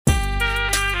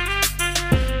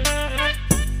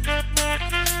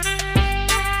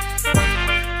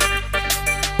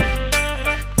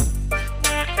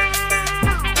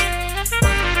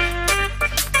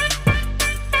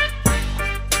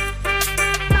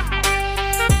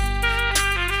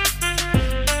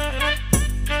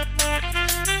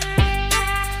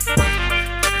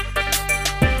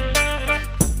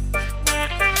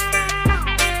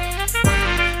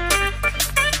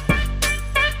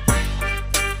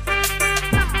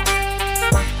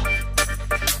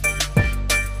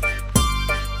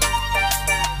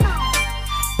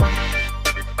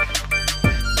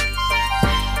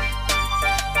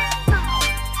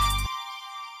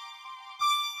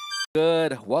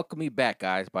Welcome me back,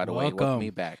 guys. By the way, welcome me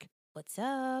back. What's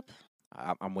up?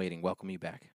 I'm waiting. Welcome me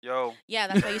back. Yo. Yeah,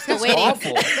 that's why you're still That's waiting.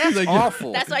 awful. That's Like,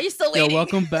 awful. That's why you're still waiting. Yo,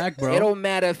 welcome back, bro. It don't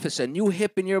matter if it's a new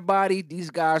hip in your body.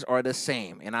 These guys are the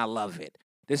same, and I love it.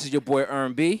 This is your boy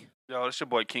Earn B. Yo, this your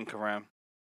boy King Karam.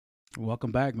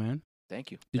 Welcome back, man.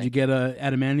 Thank you. Did you get a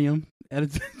adamantium?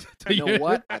 You know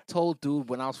what? I told dude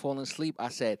when I was falling asleep, I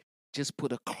said, just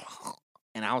put a claw.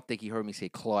 And I don't think he heard me say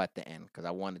claw at the end because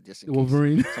I wanted just in case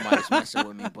Wolverine. somebody's messing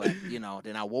with me. But,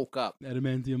 then I woke up.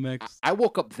 Adamantium X. I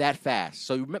woke up that fast.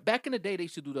 So back in the day, they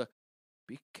used to do the,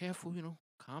 be careful,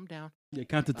 calm down. Yeah,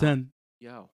 count to 10.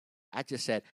 Yo, I just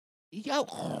said, yo.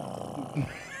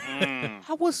 Mm.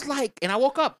 I was like, and I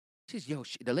woke up. She's,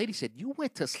 the lady said, you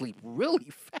went to sleep really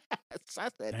fast. I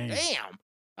said, damn.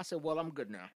 I said, well, I'm good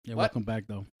now. Yeah, What? welcome back,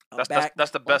 though. I'm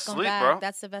That's the best Welcome sleep, back. bro.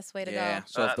 That's the best way to yeah. go.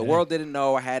 So if the world didn't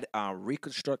know, I had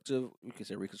reconstructive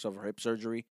hip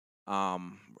surgery,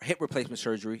 hip replacement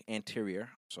surgery, anterior.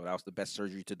 So that was the best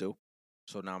surgery to do.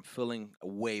 So now I'm feeling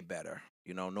way better.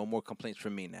 No more complaints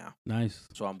from me now. Nice.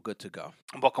 So I'm good to go.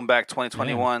 Welcome back,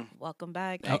 2021. Welcome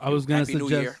back. I was going to Happy New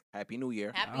Year. suggest. Happy New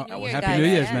Year. Happy New Happy Year, New guys.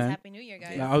 Year's, Yes, man. Happy New Year,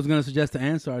 guys. I was going to suggest to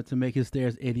Ansar to make his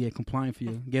stairs ADA compliant for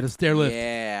you. Get a stair lift.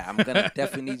 Yeah, I'm gonna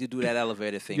definitely need to do that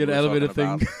elevator thing. Get we an were elevator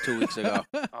talking thing. about 2 weeks ago.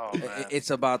 Oh, man. It's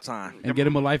about time. And get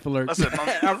him a life alert. Listen,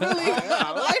 I really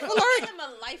life alert. Give him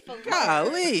a life alert.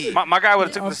 Golly. my guy would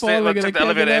have took I'm the falling in took a the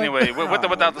elevator candle. anyway, with or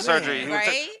without the Oh, surgery. man. He would've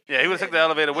Right? he would have took the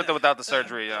elevator with or without the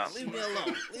surgery. Yeah. Leave me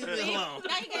alone. Leave me alone.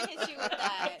 Now he gonna hit you with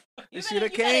that. You see the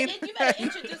cane? You better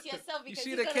introduce yourself You because see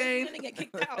he's the gonna, cane? he's gonna get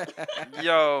kicked out.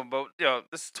 Yo,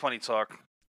 this is 20 Talk,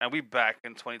 and we back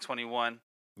in 2021.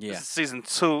 Yeah. This is season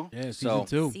 2. Yeah, season So-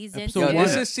 2. Season Episode Yo, two. 1.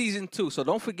 this is season 2, so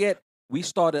don't forget we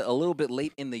started a little bit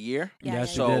late in the year. Yeah,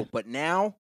 Yes, yeah, you yeah. did. But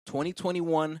now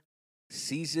 2021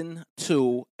 season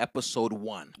 2 episode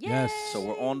 1. Yes. So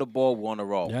we're on the ball, we're on the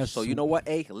roll. Yes. So you know what?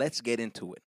 Hey, let's get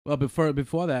into it. Well, before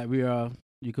that,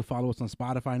 you can follow us on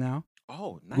Spotify now,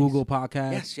 Oh, nice. Google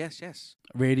Podcasts, Yes.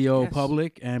 Radio Yes.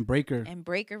 Public, and Breaker. And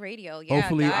Breaker Radio. Yeah,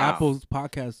 Hopefully, guys. Apple's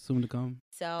podcast soon to come.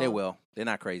 So They will. They're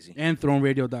not crazy. And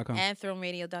ThroneRadio.com. And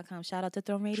ThroneRadio.com. Shout out to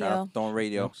Throne Radio. Shout out to Throne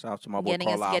Radio. Shout out to my boy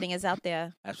Carlisle. Getting us out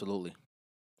there. Absolutely.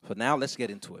 For now, let's get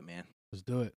into it, man. Let's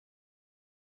do it.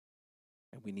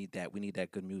 And we need that. We need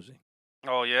that good music.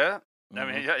 Oh yeah. I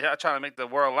Mhm. mean, y'all trying to make the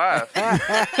world laugh.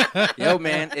 Yo,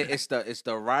 man, it's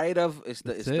the riot of it's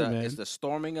That's it, man. the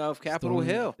storming of Capitol Storm-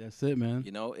 Hill. That's it, man.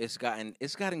 It's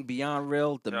gotten beyond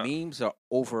real. The Yeah. memes are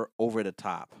over the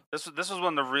top. This was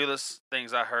one of the realest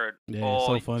things I heard. Yeah, all,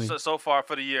 so funny. So far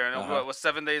for the year. And Uh-huh. what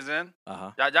 7 days in?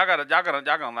 Uh-huh. Y'all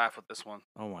gonna laugh with this one.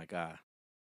 Oh my God.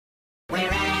 We're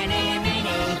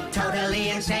animated, totally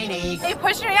insane. They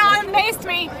pushed me out and maced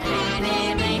me.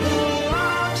 Animated,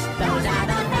 those are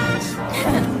the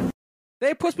facts.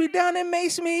 They pushed me down and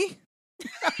maced me.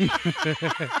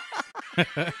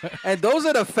 And those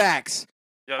are the facts.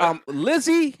 Yo,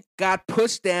 Lizzie got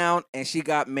pushed down and she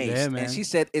got maced. Yeah, man. And she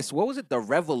said what was it? The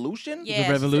revolution? Yeah, she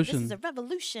said, revolution. This is a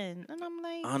revolution. And I'm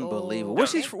like, Unbelievable. oh,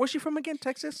 Where's she from again?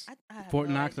 Texas? I have Fort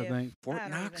no Knox, I idea. think. Fort I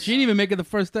don't Knox? even She didn't know. even make it the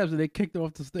first steps, and they kicked her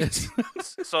off the steps.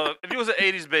 so if you was an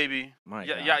 80s baby, My y-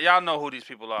 God. y'all know who these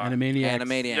people are. Animaniacs.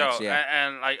 Animaniacs, Yo, yeah.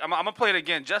 and like I'm gonna play it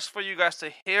again just for you guys to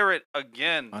hear it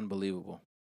again. Unbelievable.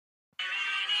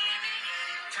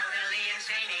 Totally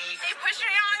insane. They pushed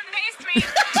me out and maced me.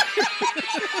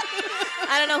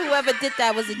 I don't know whoever did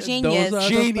that was a genius. Those are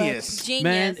the Genius. facts. Genius.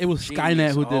 Man, it was Skynet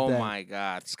Genius. who did Oh that. my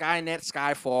God. Skynet,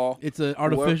 Skyfall. It's an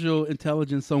artificial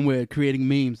intelligence somewhere creating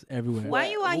memes everywhere. Why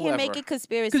you out here Whoever. making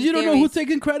conspiracy Because you don't know who's theories?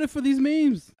 taking credit for these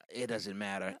memes. It doesn't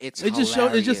matter. It's It just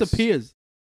shows. It just hilarious. appears.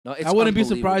 No, it's I wouldn't be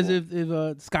surprised unbelievable.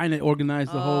 if Skynet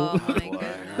organized the Oh, whole my Boy,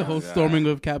 God. the whole oh, God. storming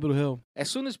of Capitol Hill. As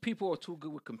soon as people are too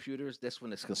good with computers, that's when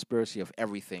this conspiracy of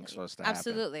everything starts to happen.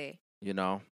 Absolutely.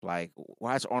 Like,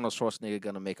 why is Arnold Schwarzenegger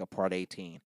gonna make a Part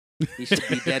 18? He should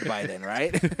be dead by then,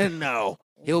 right? No,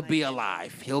 he'll my be goodness.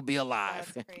 alive. He'll be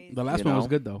alive. That's crazy. The last You one was know?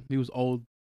 good though. He was old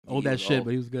He as was shit, old,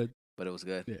 but he was good. but it was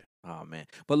good. Yeah. Oh man.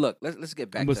 But look, let's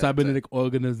get back I'm a to cybernetic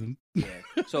organism. yeah.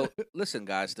 So listen,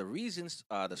 guys. The reasons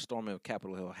the storming of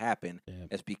Capitol Hill happened Yeah.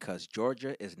 is because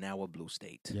Georgia is now a blue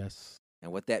state. Yes.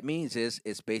 And what that means is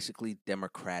it's basically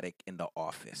Democratic in the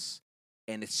office.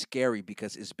 And it's scary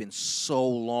because it's been so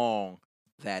long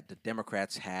that the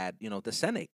Democrats had, the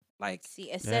Senate. Like,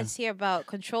 See, it Yeah. says here about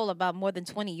control about more than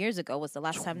 20 years ago was the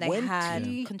last time they 20 had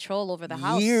control over the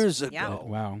House. years Yeah. ago.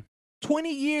 Wow.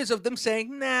 20 years of them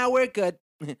saying, nah, we're good.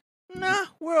 Nah,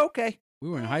 we're okay. We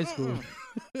were in high school.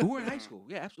 We were in high school.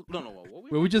 Yeah, absolutely. No, what were we?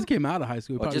 Well, we just came out of high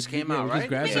school. We Oh, probably- just came yeah, out, we right?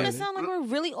 just You're making it graduated. sound like we're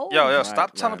really old. Yo, Right,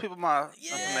 stop telling right. people my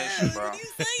information,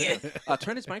 bro.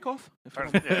 Turn his mic off. if you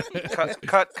Yeah. don't mind.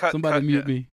 Cut. Somebody mute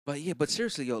me. But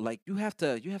seriously, yo, like you have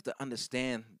to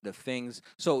understand the things.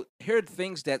 So here are the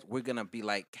things that we're gonna be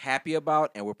like happy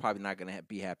about, and we're probably not gonna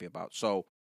be happy about. So,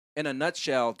 in a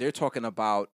nutshell, they're talking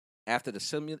about after the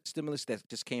stimulus that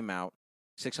just came out,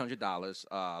 $600.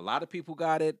 A lot of people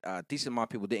got it. A decent amount of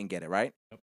people didn't get it, right?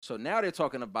 So now they're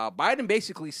talking about Biden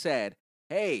basically said,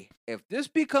 "Hey, if this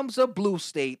becomes a blue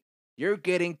state, you're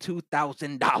getting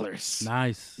 $2,000."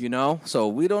 Nice. You know, so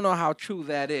we don't know how true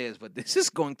that is, but this is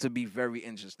going to be very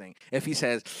interesting. If he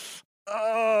says,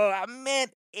 "Oh, I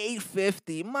meant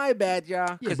 850," my bad,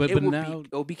 y'all. Yeah, 'Cause but it now-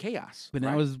 will be chaos. But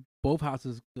now right? is both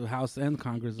houses, the House and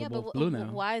Congress, Yeah, are but both blue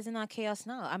now. why is it not chaos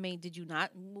now? I mean, did you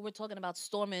not? We're talking about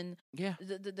storming yeah.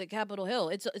 the Capitol Hill.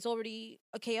 It's already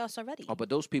a chaos already. Oh, but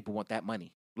those people want that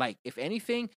money. Like, if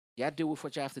anything, y'all deal with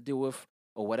what you have to deal with,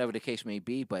 or whatever the case may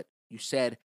be. But you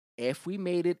said if we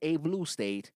made it a blue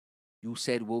state, you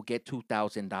said we'll get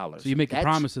 $2,000. So you're making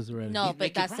promises already. no, he's but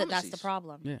making that's the promises.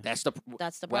 problem. Yeah. That's the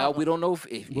That's the well. problem. We don't know if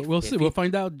We'll if see. he- We'll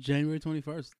find out January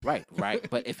 21st. right.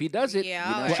 But if he does it, Yeah, we're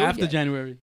not alright. Well, sure after yet.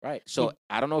 January. Right. So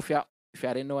I don't know if y'all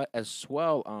didn't know it as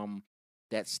well.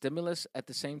 That stimulus at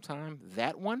the same time,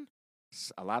 that one,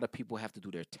 a lot of people have to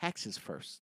do their taxes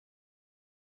first.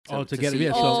 Oh, to get it, see-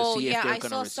 yeah, so- Oh, to see if yeah, they're I gonna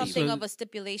saw receive something it. of a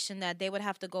stipulation that they would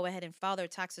have to go ahead and file their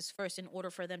taxes first in order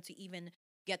for them to even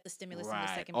get the stimulus in the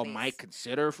Right. second Or phase. might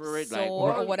consider for it. So, like or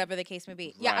what? whatever the case may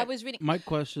be. Yeah, I Right. was reading. My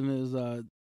question is,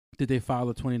 did they file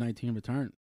a 2019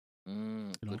 return? You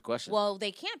know. Good question. Well,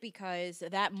 they can't because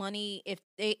that money, if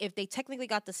they technically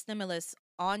got the stimulus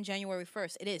on January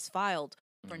 1st, it is filed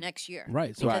for Mhm. next year.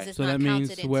 Right. So, Because it's so not that means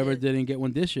counted whoever into- didn't get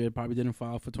one this year probably didn't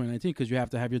file for 2019 because you have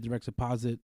to have your direct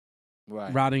deposit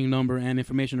right. routing number and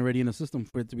information already in the system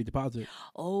for it to be deposited.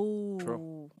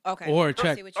 Oh, okay. Or a I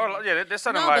check. see what you Or mean. yeah, they're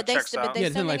sending No, live but they, checks but out. they're Yeah,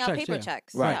 they're sending like out checks, paper yeah.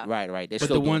 checks. Right. Yeah. Right. They're But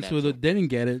still the doing ones that who too. didn't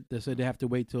get it, they said they have to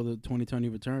wait till the 2020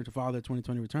 return to file their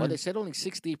 2020 return. Well, they said only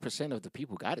 60% of the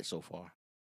people got it so far.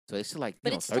 So it's still like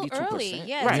But you know, it's still 32%. early.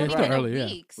 Yeah, right, it's only right. been early, a yeah.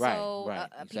 week. Right, So right,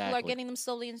 people are exactly. getting them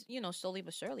slowly, slowly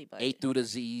but surely. But A through the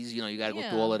Z's, you know, you got to go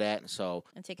through Yeah. all of that. So,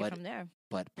 and take but- it from there.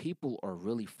 but people are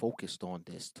really focused on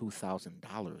this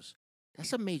 $2,000.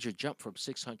 That's a major jump from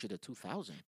 600 to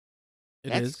 2,000. It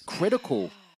That's is. critical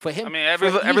for him. I mean, every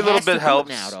he little has to bit do it helps.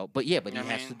 now, though. But yeah, but You know he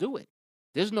what I has to mean? do it.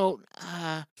 There's no,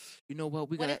 you know what?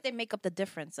 We What got if they make up the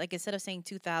difference? Like instead of saying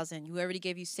 2,000, you already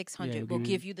gave you 600. we'll we'll give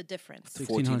give you you the difference.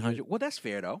 1,400. Well, that's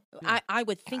fair though. I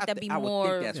would think that'd be I would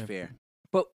more. think that's Yeah. fair.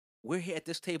 But we're here at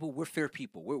this table. We're fair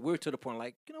people. We're to the point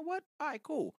like, you know what? All right,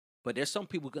 cool. But there's some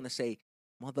people gonna say,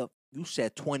 "Mother, you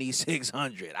said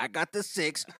 2,600. I got the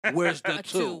 6. Where's the a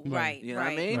 2?" right? You know what I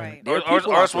right, mean? Right. There are Or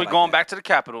people else out we're there going like back to the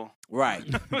Capitol. Right,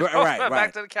 We're right, going right, back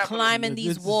right. to the Capitol. Climbing This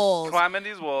these is- walls. Climbing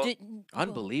these walls.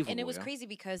 Unbelievable, And it was yeah. crazy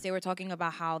because they were talking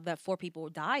about how that 4 people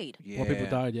died. More people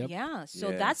died, yep. Yeah. So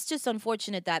Yeah. that's just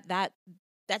unfortunate that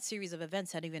series of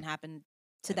events had even happened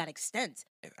to that extent.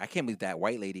 I can't believe that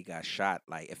white lady got shot.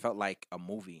 Like it felt like a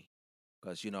movie,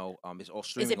 because you know, it's all Is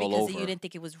streaming it all because over. you didn't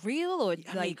think it was real, or I mean,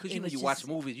 like because it you know, was you just, watch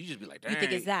movies, you just be like, you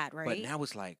think it's "Dang." that, right? But now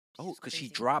it's like, oh, It's because she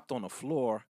crazy. dropped on the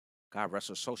floor. God rest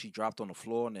her soul. She dropped on the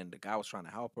floor, and then the guy was trying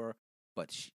to help her, but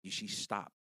she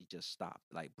stopped. She just stopped,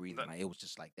 like breathing. That- Like it was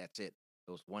just like that's it.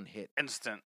 It was one hit.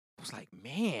 Instant. I was like,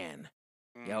 man,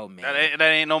 Mm. Yo, That man.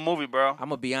 ain't no movie, bro. I'm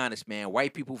gonna be honest, man.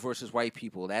 White people versus white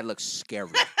people. That looks scary.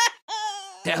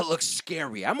 That looks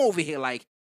scary. I'm over here like,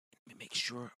 let me make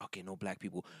sure. Okay, no black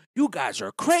people. You guys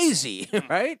are crazy,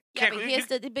 right? Yeah, Can't- but you- here's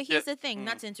the thing. mhm,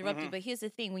 Not to interrupt you, mhm. but here's the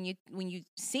thing. When you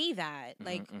see that,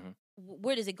 like, Mhm, mhm.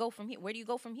 where does it go from here? Where do you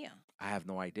go from here? I have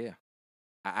no idea.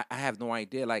 I have no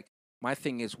idea. Like, my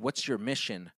thing is, what's your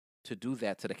mission to do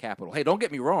that to the Capitol? Hey, don't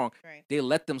get me wrong. Right. They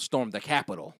let them storm the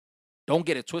Capitol. Don't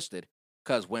get it twisted.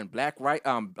 Because when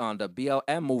the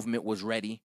BLM movement was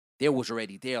ready, they was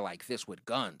already there like this with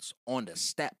guns on the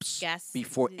steps Yes.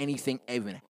 before anything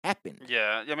even happened.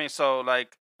 Yeah, I mean, so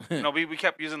like, you know, we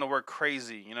kept using the word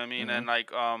crazy. You know what I mean? Mhm. And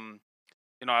like,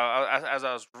 you know, as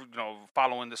I was, you know,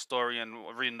 following the story and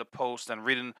reading the post and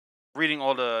reading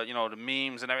all the, you know, the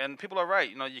memes and everything, and people are right.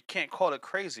 You know, you can't call it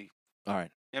crazy. All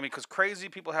right. You know what I mean? Because crazy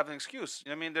people have an excuse.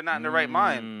 You know what I mean? They're not in their right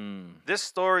mind. Mm. This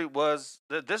story was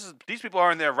these people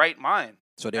are in their right mind.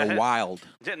 So they're wild.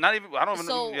 Not even I don't even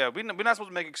So- yeah. We're not supposed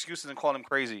to make excuses and call them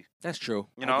crazy. That's true.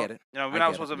 You know, I get it. You know, we're I not get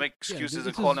it. supposed to make excuses and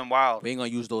this call is- them wild. We ain't gonna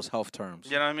use those health terms.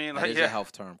 You know what I mean? That Like, is yeah. a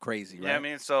health term. Crazy, right? Yeah, I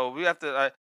mean, so we have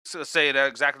to say that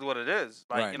exactly what it is.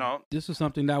 Like, Right. you know, This is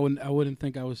something that I wouldn't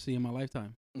think I would see in my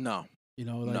lifetime. No. You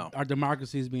know, like No. our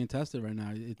democracy is being tested right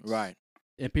now. It's, Right.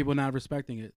 and people not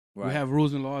respecting it. Right. We have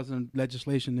rules and laws and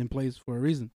legislation in place for a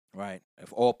reason. Right.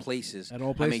 Of all places. At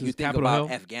all I places, mean, you think Capitol about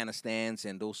Hill. Afghanistan's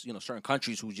and those, certain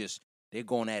countries who just they're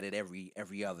going at it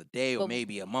every other day or But-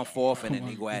 maybe a month off, and then Come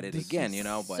they on, go at it this again. is-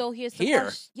 But so here's the here,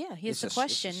 question. Yeah, here's it's the a s-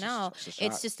 question. it's a- Now it's a it's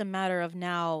shock. just a matter of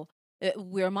now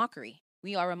we're a mockery.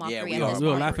 We are a mockery. we at are this a We're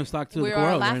a point. laughing stock to We're the a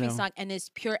world right laughing now. stock, and it's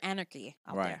pure anarchy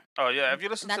out Right. there. Oh yeah, if you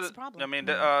listen That's to the problem. I mean,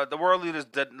 the world leaders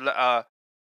did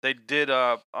they did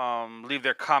leave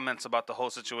their comments about the whole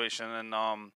situation, and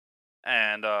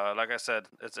like I said,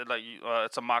 it's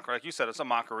it's a mockery. Like you said, it's a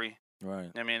mockery.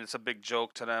 Right. I mean, it's a big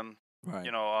joke to them. Right.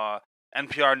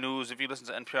 NPR News. If you listen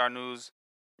to NPR News,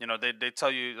 they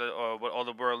tell you what all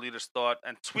the world leaders thought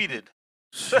and tweeted.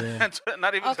 Yeah.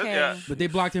 Not even Okay. yeah. But they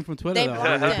blocked him from Twitter. They though.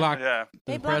 blocked They him. blocked Yeah.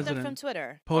 They the blocked them president. from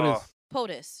Twitter. POTUS.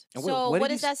 POTUS. And So what what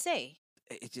did does he that say?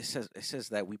 It just says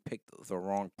that we picked the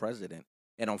wrong president,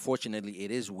 and unfortunately,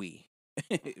 it is we.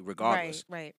 Regardless,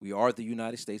 Right. we are the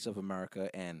United States of America,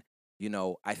 and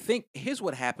I think here's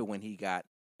what happened when he got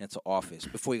into office.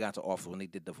 Before he got into office, when they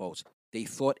did the votes, they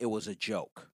thought it was a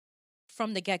joke.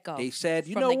 From the get go. They said,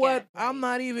 you From know the what? get, I'm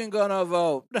right. not even gonna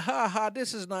vote. Ha ha!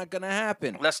 This is not gonna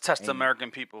happen. Let's test the And-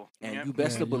 American people. And Yeah. you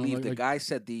best Yeah, to you know, believe the like- guy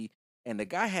said and the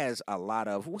guy has a lot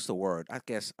of what's the word? I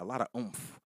guess a lot of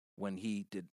oomph when he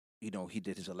did. He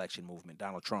did his election movement.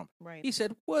 Donald Trump. Right. He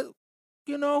said, "What?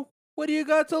 What do you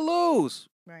got to lose?"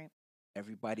 Right.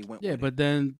 Everybody went. Yeah, with but it.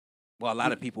 then Well, a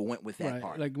lot of people went with that right,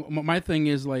 part. like my thing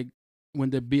is like when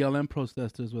the BLM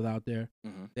protesters was out there,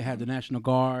 Mhm, they had mhm. the National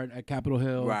Guard at Capitol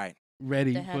Hill right,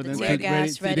 ready They had for the them. tear to-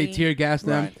 gas They ready. tear gas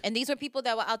them. Right. And these were people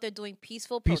that were out there doing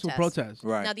peaceful Peaceful protests. protests.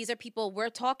 right, Now these are people we're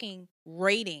talking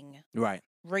raiding, right.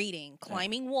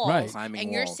 climbing walls. Right. Climbing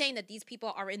And you're walls. saying that these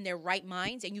people are in their right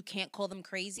minds and you can't call them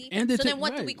crazy. And they're so then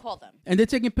what do right. we call them? And they're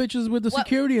taking pictures with the What-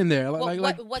 security in there, what-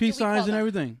 like what peace do we call signs and them?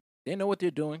 everything. They know what they're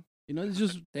doing. It's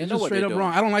just They it's know just what straight they're up doing.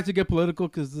 wrong. I don't like to get political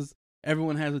because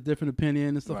everyone has a different opinion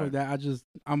and stuff like Right. that.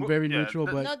 I'm Well, very yeah, neutral,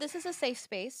 th- but No, this is a safe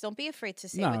space. Don't be afraid to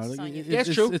say no, what's like, on your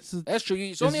That's true. It's That's true.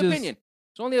 It's It's only just- opinion.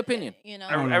 It's only opinion. You know.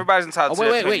 I don't know. Everybody's entitled Oh to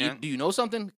wait, their wait. opinion. Do you know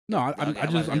something? no. Okay, I'm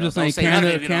well, just don't saying say nothing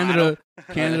if you don't know.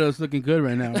 Canada's looking good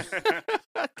right now.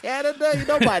 Canada,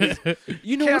 nobody's.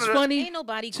 You know what's Canada- funny? Ain't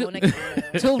nobody Till- going to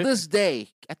Canada. Till this day,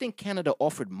 I think Canada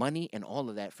offered money and all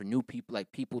of that for new people,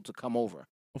 like people to come over.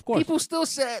 Of course. People still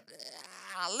said,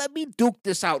 "Let me duke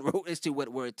this out and see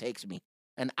where it takes me."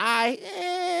 And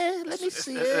let me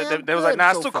see. They was like,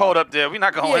 nah, it's too cold up there. We're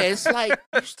not going. Yeah, it's like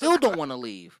you still don't want to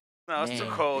leave. No, it's too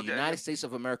Man, cold. The Yeah. United States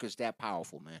of America is that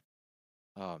powerful, man.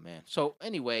 Oh man. So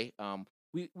anyway,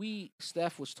 we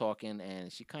Steph was talking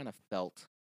and she kind of felt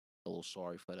a little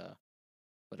sorry for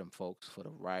them folks, for the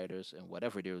rioters and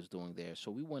whatever they was doing there.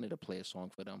 So we wanted to play a song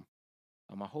for them.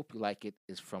 I hope you like it.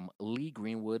 It's from Lee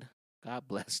Greenwood. God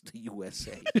bless the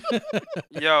USA.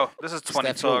 Yo, this is 20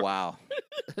 Steph, you're talk. wow.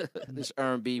 This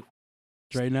R&B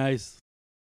Very nice.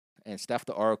 and Steph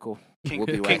the Oracle. King- We'll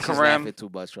be King right. She's Karam. laughing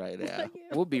too much right now.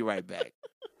 We'll be right back.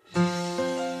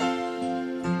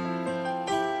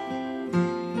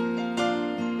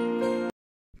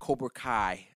 Cobra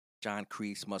Kai, John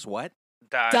Kreese must what?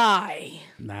 Die.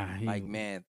 Nah. Like,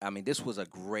 man, I mean, this was a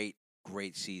great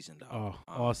season, though. Oh,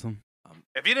 awesome.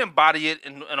 If you didn't body it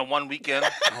in a one weekend,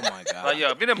 Oh my God. like, yo,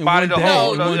 if you didn't In body one the day,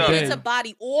 whole, in No, one you yo, day. need to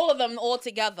body all of them all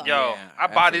together. yo, Yeah, I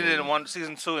bodied it in absolutely.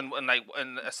 season 2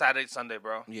 in a Saturday, Sunday,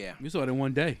 bro. Yeah, We saw it in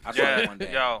one day. I saw Yeah, it one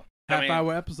day. yo, I mean,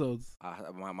 Half-hour episodes.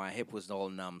 My hip was all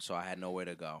numb, so I had nowhere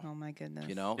to go. Oh my goodness.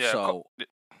 You know, yeah. so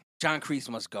John Kreese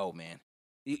must go, man.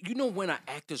 You know when an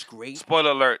actor's great,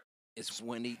 Spoiler alert. it's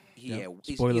when he Yep.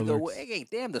 he's Spoiler either alerts. hey,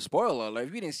 damn the spoiler alert.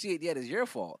 If you didn't see it yet, it's your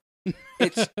fault.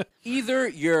 It's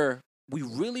either we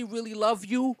really really love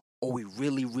you or we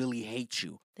really really hate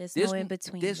you. There's There's no in n-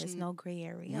 between. there's There's n- no gray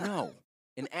area. No,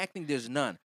 in acting there's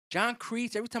none. John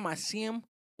Kreese. Every time I see him,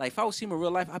 like if I would see him in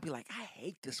real life, I'd be like, I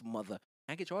hate this mother.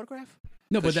 Can I get your autograph?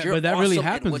 No, but 'Cause you're that really awesome in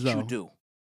happens what though. you do.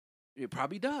 It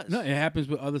probably does. No, it happens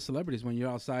with other celebrities when you're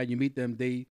outside, you meet them.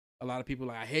 A lot of people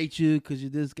like, I hate you because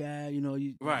you're this guy. You know,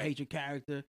 I Right. hate your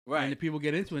character. And right. the people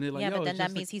get into it. And they're like, yeah, yo, but then it's that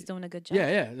just means a- he's doing a good job. Yeah,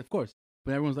 yeah, of course.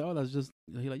 But everyone's like, oh, that's just.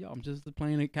 He's like, yo, I'm just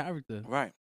playing a character.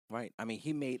 Right, right. I mean,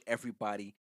 he made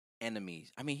everybody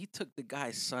enemies. I mean, he took the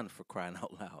guy's son for crying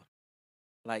out loud.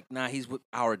 Like, nah, he's with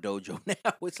our dojo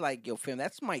now. It's like, yo, fam,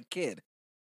 that's my kid.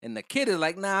 And the kid is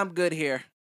like, nah, I'm good here.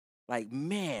 Like,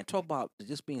 man, talk about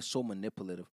just being so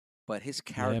manipulative. But his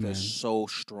character man. is so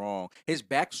strong. His His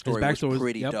backstory, backstory was was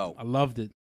pretty yep, dope. I loved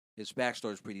it. His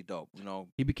backstory is pretty dope. You know,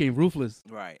 He became ruthless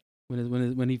right.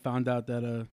 when he found out that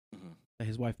Mhm. that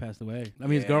his wife passed away. I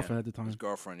mean, his Yeah, girlfriend at the time. His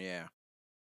girlfriend, yeah.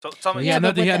 So So he Yeah, had but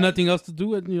nothing. He with had that- nothing else to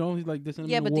do. And he's like this.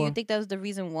 Yeah, but do war. you think that was the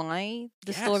reason why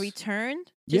the story Yes.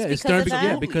 turned? Yeah, Just it's because turned. of that?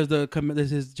 Yeah, because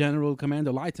his general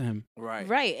commander lied to him, Right.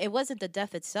 Right. It wasn't the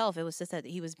death itself. It was just that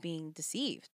he was being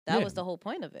deceived. That Yeah. was the whole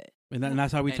point of it. and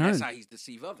that's how he And turned. that's how he's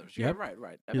deceived others. Yeah, Yep. right,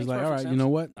 right. That He was makes like, all perfect right, sense. you know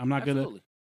what? I'm not gonna. Absolutely.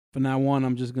 From now on,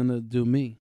 I'm just gonna do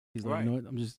me. He's like, Right. you know what?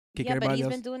 I'm just kick Yeah, but everybody he's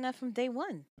else. been doing that from day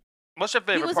one. What's your He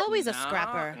favorite was part? always a Nah.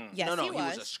 scrapper. Mm. Yes, no, he he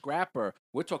was. was a scrapper.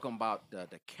 We're talking about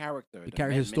the character, the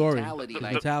his story, mentality, his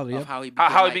like, mentality. of Yep. how he became,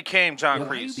 How he like, became John Yep.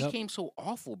 how he Kreese. Yep. became so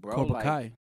awful, bro. Cobra like,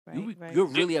 Kai. Right, right. You're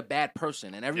really a bad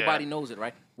person, and everybody knows it,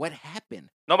 right? What happened?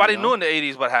 Nobody you know? knew in the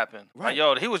 80s what happened. Right. Like,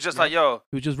 yo, he was just like, yo,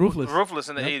 He was just ruthless. ruthless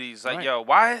in the Yep. 80s. Like, Right. yo,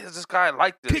 why is this guy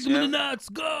like this? Kick him in yeah? the nuts.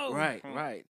 Go. Right, Hmm.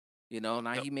 right. You know,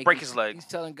 now Yep. he making Break his leg. He's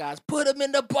telling guys, put him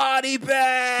in the body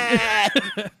bag.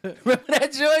 Remember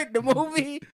that joint, the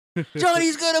movie?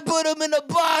 Johnny's gonna put him in the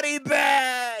body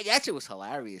bag. That shit was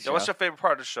hilarious. Yo, what's yo. your favorite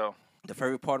part of the show? The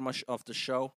favorite part of of the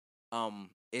show?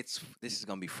 This is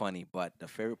gonna be funny, but the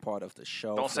favorite part of the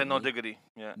show. Don't for say no me- diggity.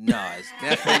 Yeah. No, it's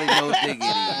definitely no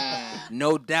diggity.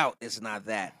 No doubt, it's not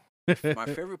that. My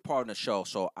favorite part of the show.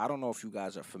 So I don't know if you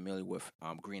guys are familiar with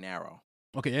Green Arrow.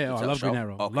 Okay, yeah, It's I a love show? Green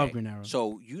Arrow. I Okay. love Green Arrow.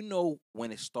 So you know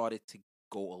when it started to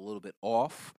go a little bit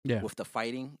off Yeah. with the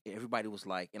fighting, everybody was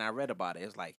like, and I read about it.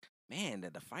 It's like, man,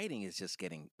 the fighting is just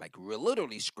getting like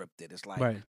literally scripted. It's like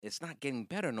Right. it's not getting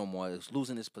better no more. It's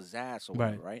losing its pizzazz or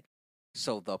Right. whatever, right?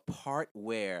 So the part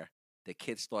where the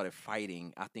kids started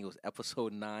fighting, I think it was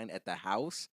episode 9 at the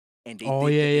house, and they Oh,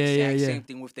 did yeah, the yeah, exact yeah. same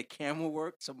thing with the camera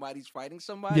work. Somebody's fighting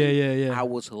somebody. Yeah, yeah, yeah. I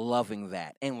was loving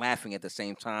that and laughing at the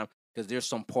same time because there's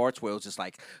some parts where it was just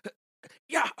like,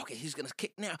 yeah, okay, he's gonna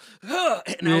kick now, and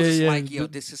I was just Yeah, yeah, like, yo, the-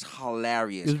 this is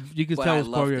hilarious. You can But tell I it was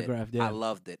loved it. choreographed. Yeah. I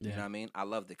loved it. You know Yeah. what I mean? I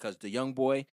loved it because the young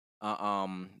boy,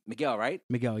 Miguel, right?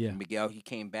 Miguel, yeah. Miguel, he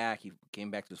came back. He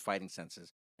came back to his fighting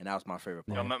senses, and that was my favorite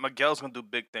Yeah. part. Yo, Miguel's gonna do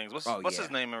big things. What's Oh, what's yeah.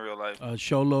 his name in real life?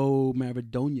 Sholo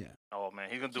Maradona. Oh man,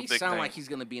 he's gonna do He big sound things. like he's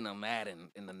gonna be in Aladdin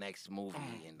in the next movie.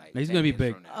 In like He's 10 gonna be years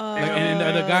big. from now. Like,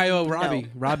 and the guy, no. Robbie.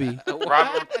 Robbie's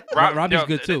Robbie's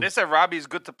good, too. They said Robbie's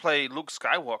good to play Luke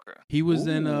Skywalker. He was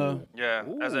in. Ooh. Yeah,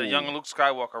 as a young Ooh. Luke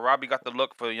Skywalker, Robbie got the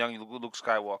look for a young Luke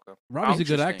Skywalker. Robbie's a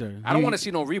good Interesting. actor. I don't He- want to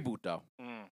see no reboot though.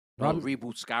 Mm. No Robbie-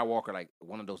 reboot Skywalker like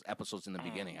one of those episodes in the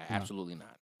beginning. No. Absolutely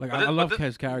not. Like But I it- love but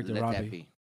his character, Let that Robbie. be.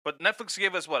 But Netflix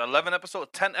gave us what 11 episodes,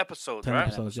 10 episodes, 10 right?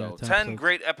 episodes, yeah, episodes. 10 10 episodes.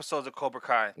 great episodes of Cobra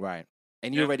Kai. Right.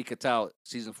 And you Yeah. already could tell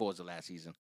season 4 is the last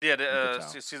season. Yeah, could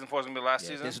tell. season 4 is gonna be the last Yeah,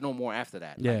 season. there's no more after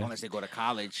that. Yeah. Like, unless they go to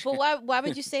college. But why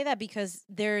would you say that? Because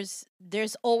there's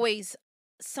always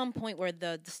some point where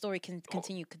the story can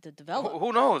continue to develop.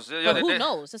 Who knows? Yeah, But they- who they-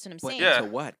 knows? That's what I'm But saying. Yeah.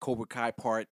 into what? Cobra Kai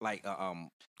part like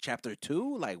chapter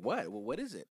 2? Like what? What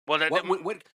is it? Well,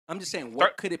 What I'm just saying,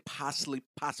 what could it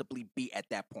possibly be at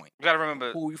that point? you gotta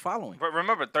remember. Who are you following?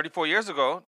 Remember, 34 years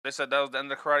ago, they said that was the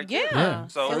end of the Karate Kid. Yeah. Yeah.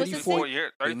 So It was the 34 same-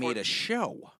 years. They made a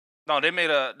show. No, they made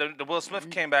the Will Smith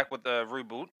came back with a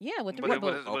reboot. Yeah, with the But it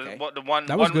was, reboot. Okay. what the one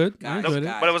That was one- good. I Guys, enjoyed it.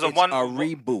 guys, But it was a it's one- a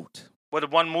reboot. With the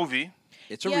one movie.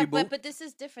 It's a Yeah, reboot. but this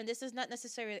is different. This is not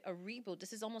necessarily a reboot.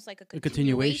 This is almost like a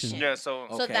continuation. continuation. Yeah, so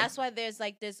So Okay. that's why there's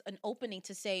an opening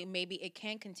to say maybe it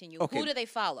can continue. Okay. Who do they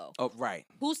follow? Oh, right.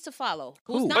 Who's to follow?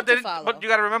 Who's Who? not but they to didn't- follow? but you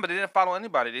got to remember they didn't follow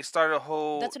anybody. They started a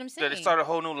whole. That's what I'm They saying. started a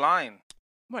whole new line.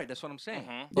 Right, that's what I'm saying.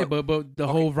 Mhm. Yeah, but the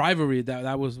whole rivalry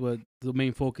that was what the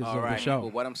main focus All of right. the show.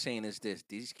 But what I'm saying is this: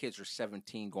 these kids are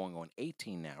 17, going on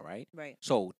 18 now, right? Right.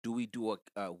 So, do we do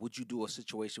a? Would you do a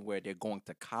situation where they're going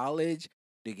to college,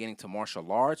 they're getting to martial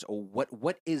arts, or what?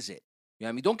 What is it? You know what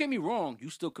I mean? Don't get me wrong. You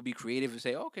still could be creative and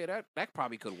say, okay, that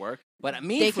probably could work. But I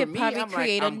mean, They for could me, probably I'm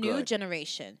create like, a I'm new good.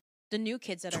 generation. The new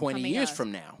kids that are 20 coming years up.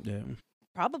 from now, Yeah.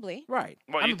 Probably. right?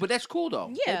 Well, I you mean, but that's cool though.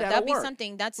 Yeah, that'll that'd be work.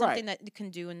 something. That's Right. something that you can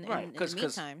do in Right? the Because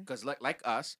meantime. like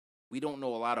us, we don't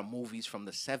know a lot of movies from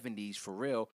the 70s for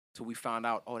real till we found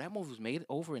out. Oh, that movie was made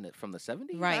over in it from the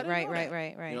 70s. I Right, didn't right, know right, that.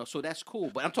 right, right. You know, so that's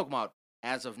cool. But I'm talking about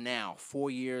as of now,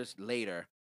 4 years later.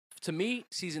 To me,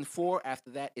 season 4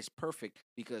 after that is perfect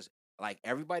because like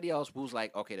everybody else was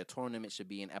like, okay, the tournament should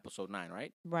be in episode 9,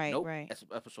 right? Right, Nope, right. that's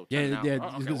episode 10 Yeah, now. yeah. Oh,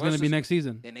 it's okay, going what's to be this? next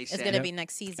season. Then they It's said gonna be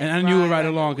next season. And I knew it right Right,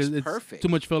 along it was because it's perfect. too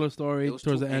much filler story it was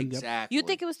towards too, the end. Yep. exactly. You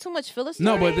think it was too much filler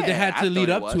No, story? but they had I to lead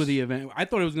thought up it to was. the event. I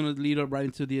thought it was going to lead up right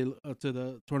into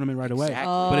the tournament right away.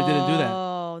 Exactly. Oh, But it didn't do that.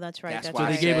 Oh, that's right. That's That's why So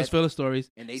right. they gave us said- filler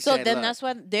stories. And they So said, then look, that's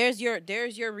why there's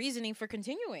your reasoning for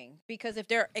continuing because if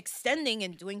they're extending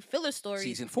and doing filler stories,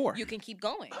 season 4. you can keep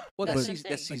going. Well, That's that's, what I'm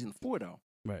that's saying. season 4 though.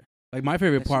 Like my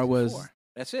favorite That's part season was 4.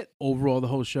 That's it. overall the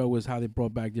whole show was how they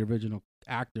brought back the original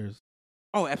actors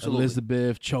Oh, absolutely.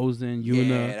 Elizabeth, Chosen, Yeah,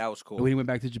 Yuna. that was cool. When he went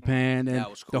back to Japan, and That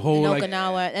was the cool. whole In like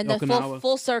Okinawa and the Okinawa.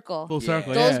 full circle. full Yeah.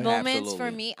 circle. Those yeah. moments for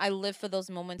Absolutely. me, I live for those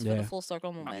moments, for Yeah. the full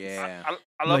circle moments. Yeah.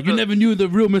 I love Like you the- never knew the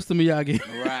real Mr. Miyagi.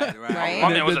 Right, right. Right. My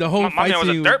The- man was the a, whole my fight man was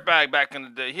a scene- dirtbag back in the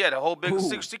day. He had a whole big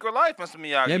Ooh. secret life, Mr.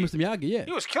 Miyagi. Yeah, Mr. Miyagi. Yeah.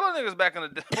 He was killing niggas back in the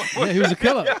day. Yeah, he was a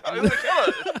killer. Yeah, he was a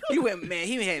killer. He went, man.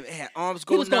 He had arms He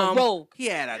go was going numb. rogue. He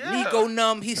had a Yeah. knee go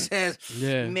numb. He says,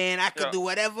 Yeah. "Man, I could Yeah. do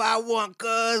whatever I want,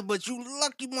 cuz, but you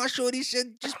lucky, my shorty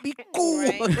said, just be cool."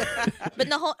 Right. But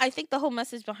I think the whole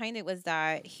message behind it was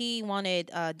that he wanted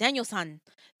Daniel-san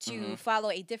to Mhm.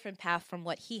 follow a different path from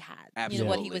what he had, what he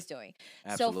Absolutely. was doing.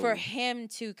 Absolutely. So for him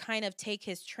to kind of take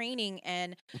his training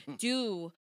and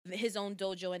do his own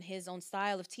dojo and his own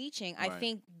style of teaching, I Right.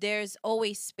 think there's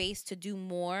always space to do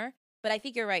more. But I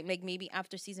think you're right. Like maybe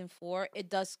after season 4, it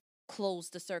does close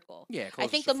the circle. Yeah, I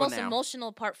think the for most now.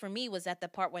 emotional part for me was at the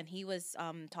part when he was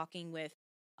talking with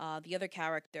the other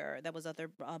character that was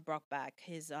brought back,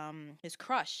 his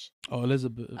crush. Oh,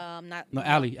 Elizabeth. Not no,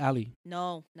 Ali.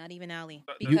 No, not even Ali.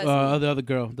 You- Because The other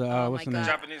girl. The Oh what's her my name?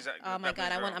 God. Japanese. oh my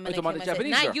god, I'm You gonna talking kill about the myself.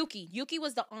 Japanese Not girl? Yuki. Yuki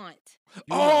was the aunt.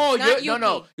 Oh, Not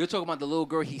no. Yuki. You're talking about the little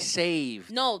girl he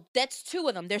saved. No, that's 2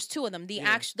 of them. There's 2 of them.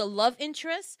 Yeah. The love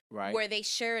interest, Right. where they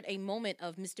shared a moment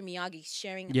of Mr. Miyagi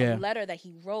sharing Yeah. a letter that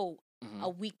he wrote Mhm. a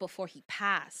week before he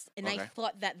passed, and I Okay.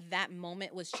 thought that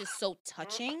moment was just so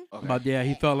touching. Okay. But yeah,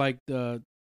 he felt like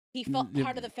He felt yeah,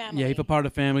 part of the family. Yeah, he felt part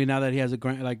of the family now that he has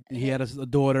he had a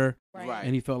daughter, Right.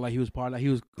 and he felt like he was part. Like he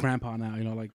was grandpa now.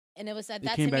 Like And it was that It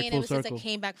came to back me, and full it was just circle. it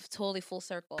came back totally full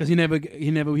circle. because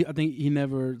I think he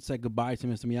never said goodbye to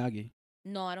Mr. Miyagi.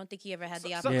 No, I don't think he ever had the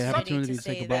Yeah, opportunity, opportunity to to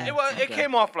say say goodbye. that. It Okay.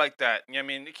 came off like that. You know what I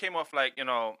mean? It came off like,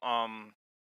 Mr.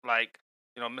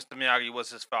 Miyagi was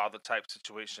his father type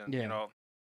situation, Yeah.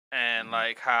 and Mhm.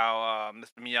 like how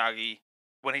Mr. Miyagi,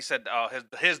 when he said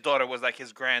his daughter was like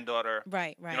his granddaughter,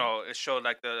 Right. it showed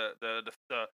like the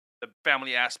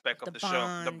family aspect of the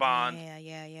show, the bond,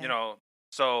 Yeah.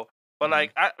 So, but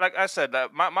Mhm. like I said,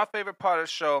 that my favorite part of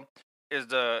the show is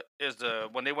the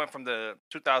when they went from the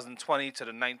 2020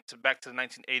 to back to the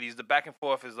 1980s. The back and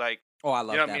forth is like, Oh, I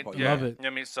love you know what that I mean? part. Yeah. Love it. You know what I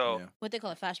mean? So Yeah. What they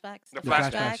call it, flashbacks. The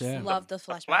flashbacks, yeah. Love the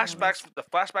flashbacks. the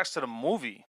flashbacks to the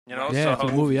movie. Yeah, so to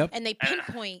the movie up. And they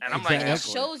pinpoint, and I'm and, like, it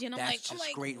Exactly. shows you, and I'm That's like,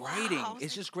 just great wow. writing. I was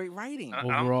It's like, just great writing. Uh,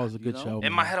 Overall, it's a good you know, show.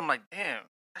 in my man. head, I'm like, damn,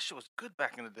 that shit was good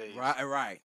back in the day.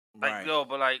 Right. Like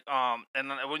but like and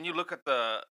then when you look at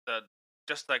the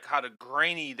just like how the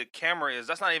grainy the camera is,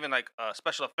 that's not even like a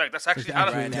special effect. That's actually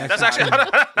how Right, that's actually how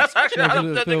that's actually how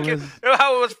That's the, what the film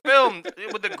how it was filmed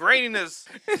with the graininess.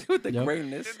 With the Yep.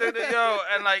 greatness.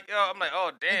 And like I'm like,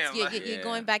 oh damn. It's- like, you're Yeah.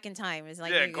 going back in time. It's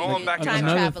like Yeah, you're, going you're back in time time.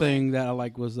 Another traveling. thing that I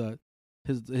like was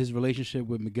his relationship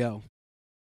with Miguel,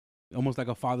 almost like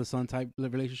a father-son type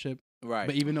relationship. Right.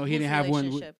 But even though he Whose didn't have one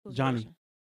with relationship? Whose Johnny, relationship?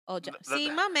 Oh, The- see,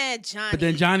 my man Johnny. but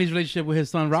then Johnny's relationship with his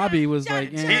son Robbie was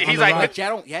like, Johnny- He's on the like-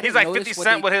 rocks. he's like 50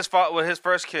 Cent with his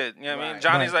first kid. You know what I mean? Right,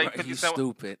 Johnny's right, like 50 You Cent.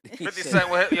 stupid. 50 Cent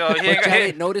with he But ain't y'all got,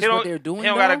 didn't notice he what don't- they were doing. He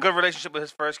don't got a though? good relationship with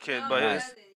his first kid, but Right.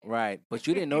 it's, Right, but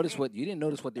you didn't notice what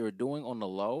they were doing on the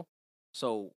low.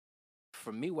 So,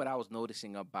 for me, what I was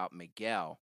noticing about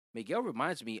Miguel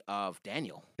reminds me of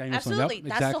Daniel. Danielson, Absolutely. yep,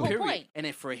 That's the exactly. whole point. And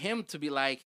then for him to be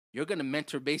like, you're gonna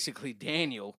mentor basically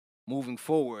Daniel moving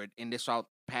forward in this out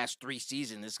past 3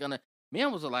 seasons, it's gonna. Me, I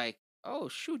was like, oh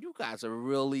shoot, you guys are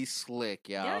really slick,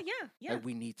 y'all. Yeah. Like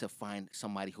we need to find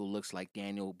somebody who looks like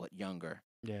Daniel but younger.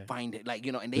 Yeah. Find it, like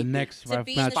and The they next To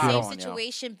be in match the same spot on, yo.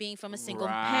 situation, being from a single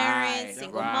Right, parent,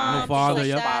 single right. mom, No things father, like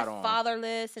yep. that, Spot on.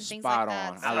 fatherless, and things spot like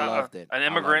that. on. So- I loved it. An I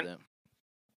loved immigrant. it.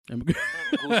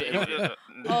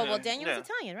 Oh well, Daniel's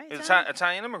Italian, right? He's Italian?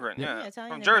 Italian immigrant, Yeah. yeah,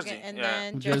 Italian from Jersey, immigrant, and yeah.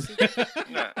 then From Jersey. Jersey.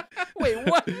 yeah. Wait,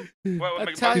 what? Well,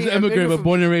 Italian He's an immigrant, but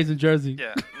born and raised in Jersey.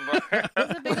 Yeah.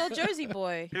 He's a big old Jersey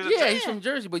boy. He was Yeah, a he's from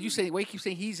Jersey, but you keep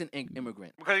saying he's an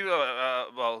immigrant. because he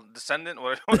was descendant.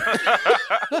 Or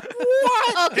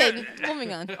Okay,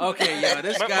 moving on. Okay, yo,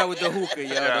 this guy with the hookah,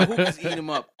 yo, Yeah. the hookah's eating him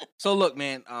up. So look,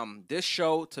 man, this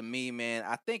show to me, man,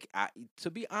 I think, to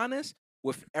be honest,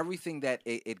 with everything that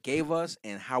it gave us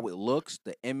and how it looks,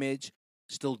 the image,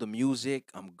 still the music,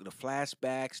 the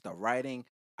flashbacks, the writing,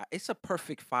 it's a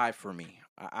perfect 5 for me.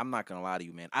 I'm not gonna lie to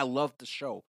you, man. I loved the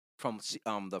show from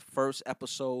the first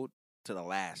episode to the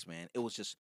last, man. It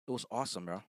was awesome,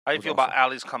 bro. How you was feel about awesome.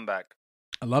 Ali's comeback?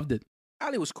 I loved it.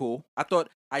 Ali was cool.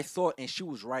 I thought, and she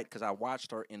was right because I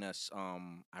watched her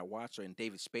in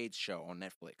David Spade's show on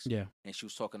Netflix. Yeah. And she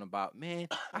was talking about, man,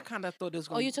 I kind of thought this was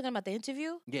Oh, going you're talking about the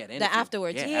interview? yeah, the The interview.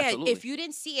 afterwards. Yeah, Yeah, absolutely. if you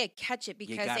didn't see it, catch it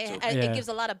because got it, to. it Yeah. gives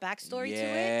a lot of backstory to it.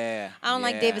 Yeah, I don't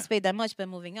like yeah. David Spade that much, but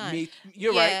moving on.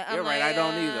 You're Yeah, right. I'm You're right. I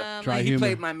don't like, either. Try he humor.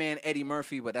 played my man Eddie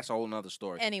Murphy, but that's a whole nother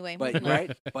story. Anyway, But moving on.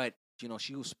 right, but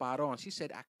she was spot on. She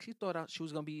said she thought she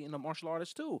was gonna be in the martial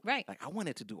artist too. Right. Like I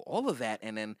wanted to do all of that,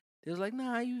 and then it was like,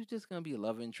 nah, you just gonna be a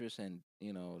love interest, and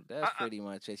that's pretty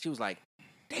much it. She was like,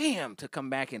 damn, to come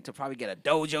back and to probably get a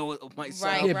dojo with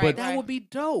myself. Right, Yeah, right, but- that right. would be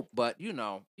dope. But you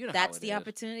know how That's it the is.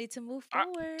 opportunity to move I-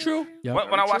 forward. True. Yep. When I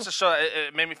Very watched true. the show,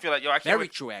 it made me feel like, yo, I can't Very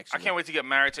wait. true, I actually. can't wait to get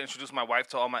married to introduce my wife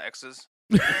to all my exes.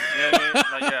 You know what I mean?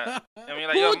 Like, yeah. I mean,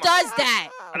 like, yo, Who does that?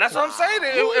 And that's what I'm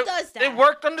saying. Who does that? It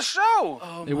worked on the show.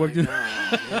 Oh It worked in-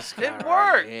 It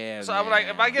worked. Yeah, So I'm like,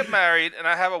 if I get married and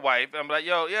I have a wife, I'm like,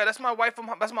 yo, yeah, that's my wife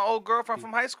that's my old girlfriend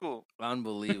from high school.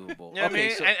 unbelievable. You know what I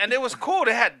mean? So, And it was cool.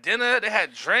 They had dinner. They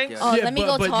had drinks. Yeah. Oh, Yeah, let me but,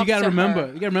 go but talk you gotta to remember,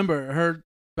 her. you gotta remember her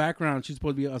background. She's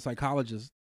supposed to be a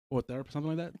psychologist or therapist,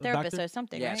 something like that. A Therapist doctor? or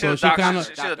something, Yeah, right? She's So a she doctor. kinda-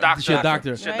 She's a doctor. She's a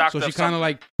doctor. She's a Right. doctor So she of kind something. of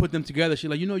like put them together. She's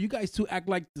like, you guys two act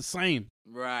like the same.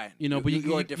 right. But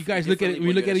you guys look at it. When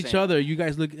you look at each other, you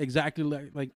guys look exactly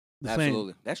like the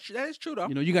Absolutely. That's true. That is true though.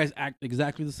 same. You guys act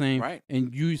exactly the same. Right.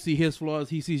 And you see his flaws,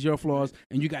 he sees your flaws,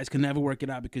 and you guys can never work it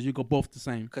out because you go both the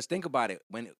same. Because think about it.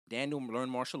 When Daniel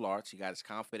learned martial arts, he got his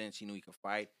confidence. He knew he could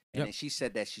fight. And Yep. then she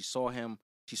said that she saw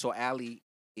Ali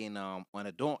in on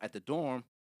a dorm at the dorm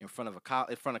in front of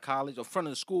college or in front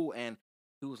of the school, and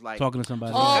he was like, Talking to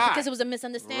somebody. Oh, God. because it was a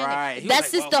misunderstanding. Right. He was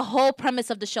That's like, just the whole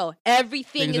premise of the show.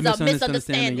 Everything Things is are a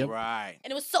misunderstanding. Yep. right, And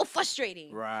it was so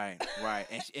frustrating. right,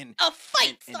 and A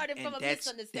fight and- started from a that's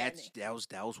misunderstanding. that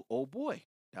was old boy.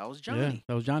 That was Yeah, Johnny.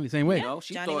 that was Johnny. Same way. You know,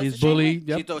 she Johnny thought was He's the same way. bullied. She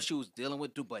Yep. thought she was dealing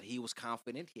with dude, but he was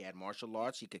confident. He had martial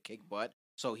arts. He could kick butt.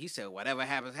 So he said, "Whatever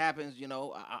happens. You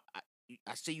know,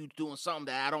 I see you doing something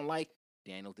that I don't like."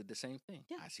 Daniel did the same thing.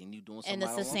 Yeah. I seen you doing something. And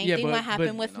it's I the don't same Yeah, thing but- what happened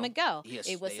but- with You know, Miguel. yes,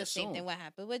 It was they the same thing assume. what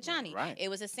happened with Yeah, Johnny. right. It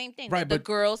was the same thing. Right, the but-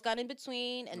 girls got in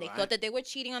between and they Right. thought that they were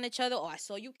cheating on each other. Oh, I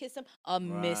saw you kiss him. A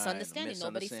misunderstanding.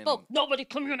 Nobody misunderstanding. spoke. Nobody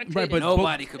communicated. Right, but-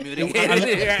 Nobody communicated.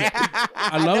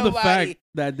 I love the Nobody. fact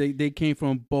that they came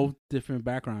from both different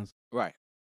backgrounds. Right.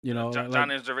 You know, like,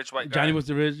 Johnny is the rich white guy. Johnny was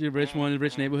the rich one, the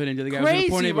rich Mhm. neighborhood, and the other guy was in the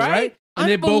poor Crazy, neighborhood, right? right? And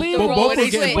they both Unbelievable. both were They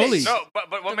getting switched. bullied. No,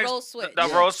 but what The makes role switch. the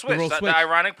Yeah. role switch? role The switch.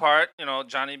 ironic part,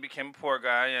 Johnny became a poor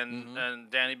guy, and Mhm.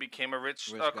 and Danny became a rich,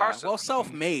 Rich guy. Carson. Well,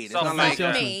 self-made. It's not Self-made. like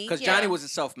Self-made, because yeah. Johnny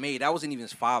wasn't self-made. That wasn't even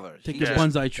his father. Take He the Yeah.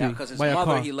 just- bonsai tree, because his buy a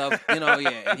mother car. he loved.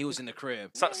 And he was in the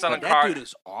crib. Selling But that car. dude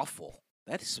is awful.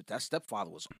 That stepfather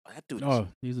was. That dude is. Oh,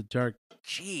 he's a jerk.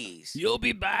 Jeez. You'll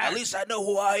be back. At least I know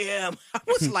who I am. I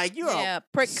was like, you're Yeah, a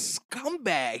prick.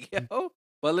 scumbag, yo.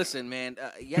 But listen, man,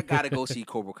 you gotta go see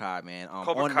Cobra Kai, man.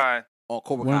 Cobra on, Kai. on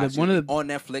Cobra One Kai, of the- one of the- on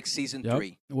Netflix, season Yep.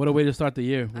 3. What a way to start the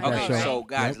year. with I that Okay, know, show. so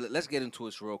guys, Yep. let's get into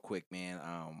this real quick, man.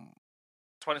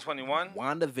 2021.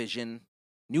 WandaVision,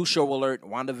 new show alert.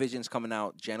 WandaVision's coming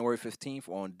out January 15th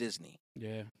on Disney.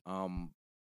 Yeah.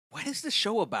 What is the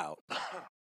show about?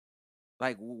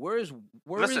 Like, where's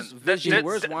Listen, Vision?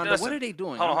 Where's Wanda? listen, What are they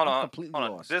doing? Hold on, hold I'm on, completely hold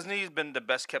on. lost. Disney's been the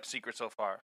best kept secret so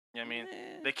far. You know what I mean?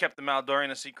 Eh. They kept the Maldorian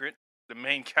a secret. The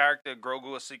main character,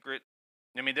 Grogu, a secret.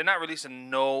 I mean, they're not releasing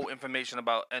no information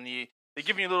about any. They're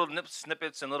giving you little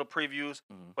snippets and little previews,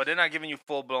 Mhm. but they're not giving you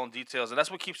full blown details, and that's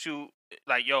what keeps you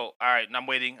like, yo, all right, I'm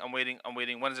waiting.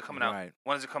 When is it coming out? Right.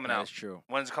 When is it coming That's out? true.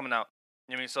 When is it coming out?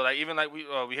 You know what I mean? So like, even like we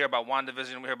hear about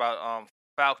WandaVision, we hear about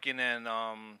Falcon and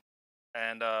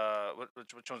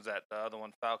which one's that? The other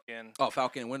one, Falcon. Oh,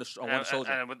 Falcon and Winter Soldier.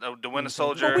 And with the Winter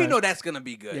Soldier. Soldier. But we know that's gonna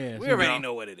be good. Yeah, we so already now-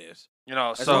 know what it is. You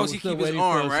know, As so long as he Still keep his waiting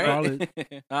arm for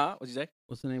right. Huh? What'd you say?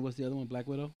 What's the name? What's the other one? Black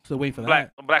Widow. Still waiting for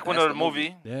Black that. Widow That's the the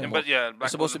movie. Yeah. And- but yeah, Black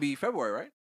It's supposed to Widow. be February,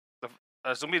 right?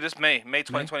 It's gonna be this May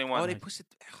 2021. Oh, they Nice. pushed it.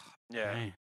 Yeah.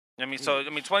 Man. I mean, so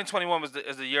 2021 is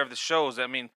the year of the shows. I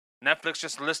mean, Netflix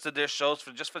just listed their shows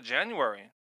for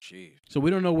January. Jeez. So we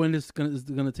don't know when this is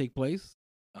gonna take place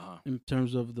Uh-huh. in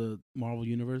terms of the Marvel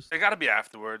universe. It got to be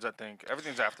afterwards. I think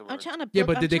everything's afterwards. I'm trying to. Yeah, book-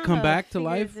 but I'm did they trying come back to figure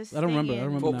life? this I don't thing remember. I in.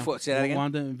 don't remember now. Say that again?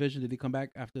 Wanda and Vision, did they come back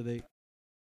after they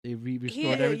restored Yeah,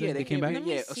 everything? They came back. Let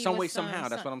me Yeah, see some way, what's on somehow.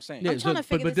 That's some- what I'm saying. Yeah, I'm trying so- to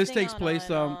figure but this thing takes out place,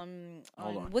 hold on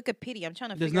on. Wikipedia. I'm trying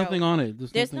to There's figure nothing out. on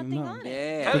it. There's nothing no. on it.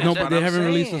 Yeah, But that's no- what they I'm haven't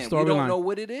released a saying. We don't storyline. know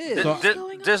what it is. Di- What's Di-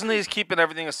 going on? Disney's keeping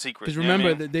everything a secret. Because you know what I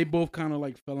remember, mean? they both kind of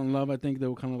like fell in love. I think they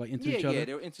were kind of like into each yeah, other.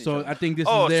 they were into each So other. I think this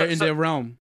Oh, is so- in so- their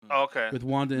realm Oh, okay. with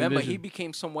Wanda and Remember, Vision. he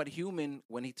became somewhat human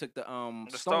when he took the The stone.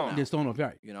 stone. out, Yeah, Stone off,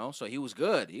 right? You know, so he was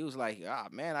good. He was like,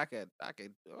 man, I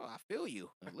feel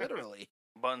you, literally.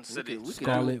 Button City. We could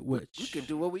Scarlet do, Witch. We can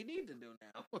do what we need to do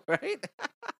now, right?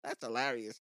 That's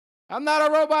hilarious. I'm not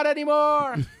a robot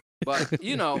anymore. But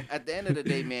you know, at the end of the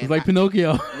day, man. It's like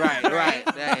Pinocchio. right.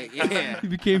 Yeah. He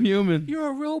became human. You're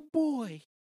a real boy.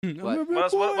 I'm But- a real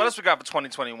What boy. else we got for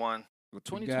 2021? Well,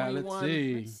 We got- 2021. Let's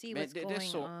see. Let's see Man, what's there's going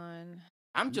so- on.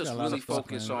 I'm We just got a lot really of stuff,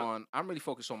 focused man. on. I'm really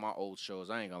focused on my old shows.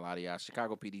 I ain't gonna lie to y'all.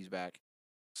 Chicago PD's back.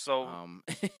 So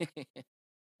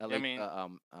LA, mean,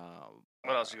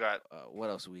 what else you got? What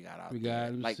else we got out We there?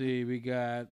 got. Let's Like see. We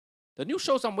got. the new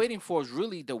shows I'm waiting for is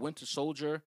really the Winter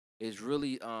Soldier. Is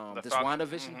really this Falcon,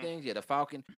 WandaVision mhm. thing. Yeah, the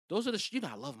Falcon. Those are the you know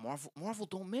I love Marvel. Marvel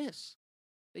don't miss.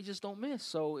 They just don't miss.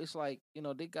 So it's like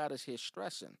they got us here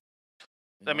stressing.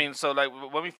 you I know? mean, so like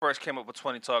when we first came up with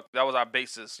 20 Talk, that was our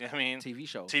basis. You know what I mean? TV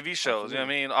shows. TV shows. You know what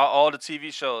I Absolutely. mean? All the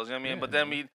TV shows. You know what I mean? Yeah, But then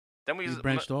man. we We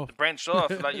branched off. Branched off.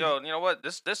 Like yo, you know what?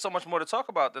 There's so much more to talk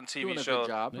about than TV Doing a shows.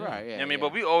 good job, Yeah. right? Yeah, You know what I mean? yeah.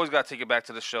 But we always got to take it back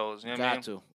to the shows. You know what I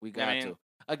mean? We You know what I got mean? to.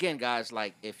 Again, guys,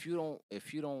 like if you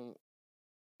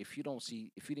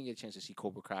didn't get a chance to see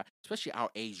Cobra Kai, especially our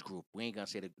age group, we ain't gonna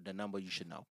say the number you should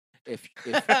know. If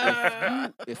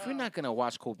you're not gonna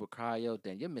watch Cobra Kai, yo,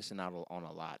 then you're missing out on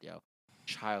a lot, yo.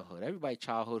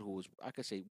 Childhood who was I could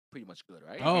say pretty much good,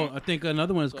 right? Oh, I think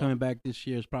another one that's So- coming back this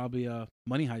year is probably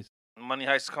Money Heist. Money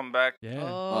Heist come back. Yeah.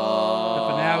 Oh,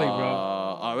 The finale,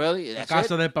 bro. Oh, really? La That's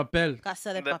Casa it? de Papel.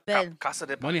 Casa de The Papel. Casa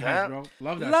de Money Papel. Heist, bro.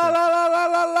 Love that. La shit. la la la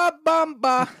la la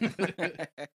bamba.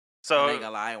 I So ain't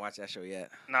gonna lie, I ain't watched that show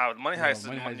yet. now Money No, Heist.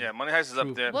 Money Heist Yeah, is Money Heist is up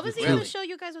true. there. What was the Really? other show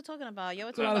you guys were talking about? You were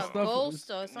a talking lot of about stuff. Ghost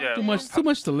or something. Yeah. Too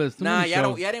much to list. Too Nah, many y'all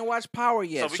shows. didn't watch Power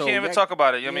yet. So we can't even y'all- talk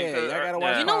about it. You know what I yeah, mean? y'all gotta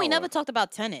watch You know, we Power. never talked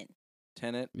about Tenet.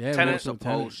 Tenet. Yeah, Tenet we're is also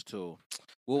Tenet. Supposed to.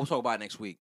 We'll talk about it next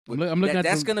week. I'm looking at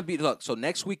That's the- gonna be so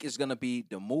next week is gonna be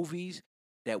the movies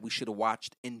that we should have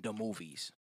watched in the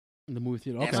movies. in the movie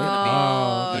theater. That's Okay. gonna be-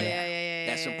 Oh, okay. yeah.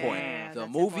 That's important. yeah, The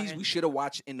that's movies important. we should have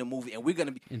watched in the movie, and we're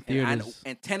gonna be In and, I know, theaters.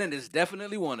 and Tenet is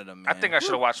definitely one of them. I Man. think I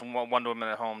should have watched Wonder Woman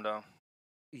at home though.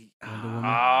 Woman. We'll talk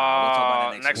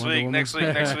about that Next week. week. Wonder Next week.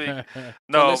 Woman. Next week. So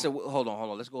No, listen, hold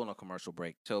on. Let's go on a commercial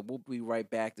break. So we'll be right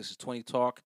back. This is 20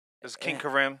 Talk. it's King and-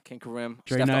 Karim. King Karim.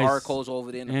 Very Steph the nice. Oracle's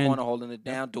over there in the And- corner holding it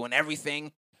down, doing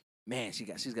everything. Man,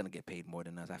 she's gonna get paid more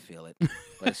than us. I feel it,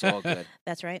 but it's all good.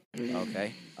 That's right.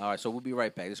 Okay. All right. So we'll be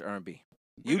right back. This is R&B.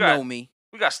 We You got- know me.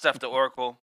 We got Steph the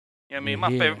Oracle. You know what I mean? My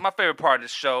Yeah. my favorite part of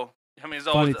this show. I mean, it's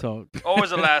Funny always talk. always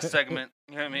the last segment.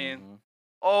 You know what I mean? Mhm.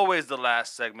 Always the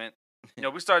last segment. You know,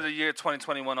 we started the year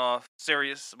 2021 off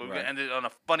serious, but we're Right. gonna end it on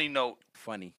a funny note.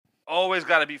 Funny. Always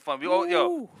got to be fun.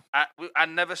 Woo. I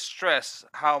never stress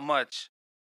how much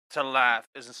to laugh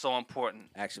is so important.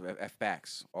 Actually,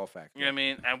 facts. All facts. You know what I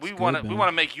mean? And we It's want good, to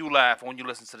man. make you laugh when you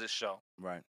listen to this show.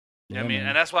 Right. You know what I mean? man.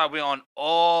 And that's why we're on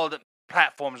all the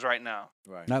platforms right now.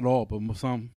 Right. Not all, but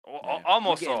some. Yeah.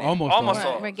 Almost We're all. getting there. Almost Almost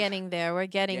all. all. We're getting there. We're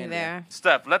getting Getting there. there.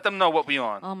 Steph, let them know what we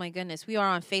on. Oh my goodness. We are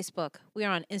on Facebook. We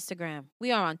are on Instagram.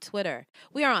 We are on Twitter.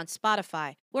 We are on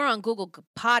Spotify. We're on Google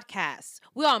Podcasts.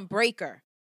 We're on Breaker.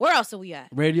 Where else are we at?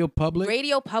 Radio Public.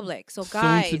 Radio Public. So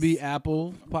guys, Soon to be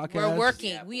Apple podcast. we're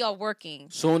working. Yeah. We are working.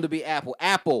 Soon to be Apple.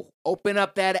 Apple, open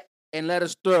up that and let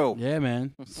us through. Yeah,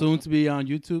 man. Soon to be on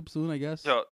YouTube. Soon, I guess.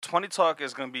 Yo, 20 Talk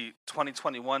is going to be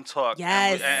 2021 Talk.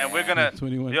 Yes. And we're going to,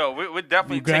 21. yo, we're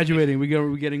definitely We're graduating.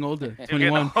 We're getting older. We're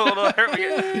 21. getting older.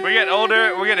 We're getting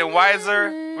older. We're getting wiser.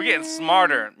 We're getting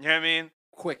smarter. You know what I mean?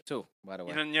 Quick too, by the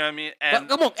way. You know what I mean? But And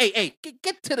come on, hey,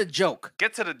 get to the joke.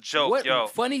 get to the joke, What yo.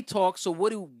 funny talk? So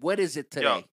what is it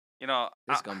today? You know,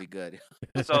 This is gonna be good.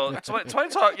 so 20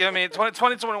 Talk, you know what I mean?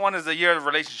 2021 is the year of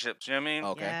relationships. You know what I mean?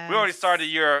 Okay. We already Yes. started the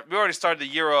year. We already started the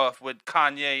year off with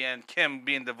Kanye and Kim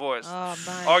being divorced. Oh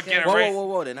my Or goodness. getting Whoa, ready. whoa,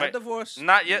 whoa, whoa! They're not Wait, divorced.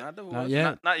 not yet. Not divorced. Not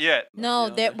yet. Not yet. No,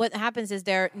 Okay. what happens is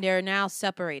they're now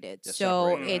separated. They're So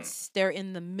separated. they're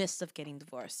in the midst of getting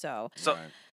divorced. So So Right.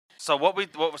 so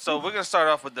we're gonna start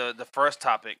off with the first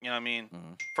topic. You know what I mean?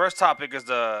 Mhm. First topic is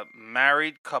the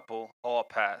married couple hall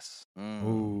pass. Mm.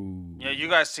 Ooh. Yeah, you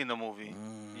guys seen the movie?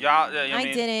 Mm. Y'all, yeah, you know what I I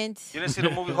mean? didn't. You didn't see the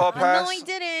movie Hall No, Pass? I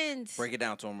didn't. Break it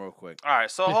down to him real quick. All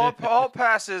right, so hall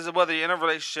pass is whether you're in a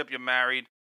relationship, you're married,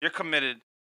 you're committed,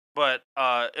 but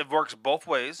it works both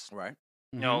ways. Right.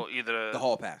 You know, either The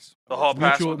hall pass. the hall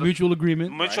pass, mutual, or the mutual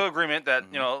agreement. mutual agreement that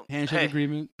Mhm. you know, Handshake hey,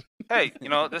 agreement. hey, you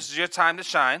know, this is your time to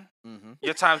shine. Mm-hmm.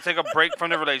 Your time to take a break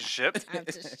from the relationship. Time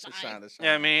to shine. You know what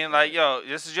I mean? Like, yo,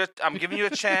 this is I'm giving you a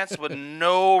chance with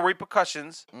no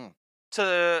repercussions Mm.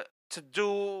 to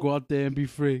Go out there and be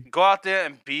free. go out there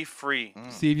and be free. Mm.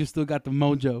 See if you still got the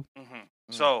mojo.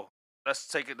 So let's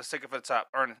take it for the top.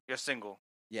 Ernest, you're single.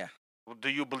 Yeah. Do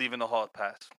you believe in the hall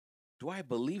pass? Do I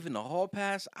believe in the hall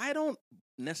pass? I don't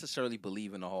necessarily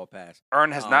believe in the hall pass.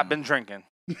 Ern has not Um, been drinking.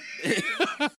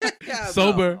 Yeah,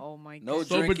 Sober. Oh my god. No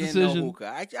Sober drinking, decision. no hookah.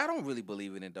 I don't really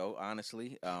believe in it though,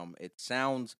 honestly. It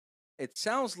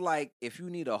sounds like if you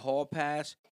need a hall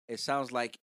pass, it sounds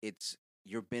like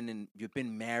you've been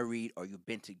married or you've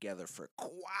been together for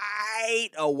quite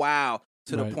a while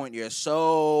to the Right. point you're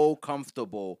so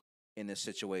comfortable in this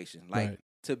situation. Like Right.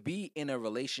 to be in a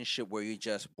relationship where you're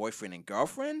just boyfriend and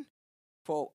girlfriend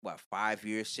for what 5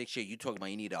 years, 6 years. You talking about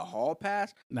you need a hall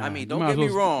pass? Nah, I mean, you don't might get as me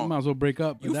well- wrong. You might as well break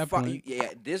up at You that fi- point.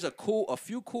 yeah, there's a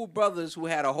few cool brothers who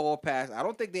had a hall pass. I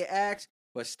don't think they asked,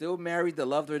 but still married the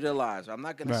love of their lives. I'm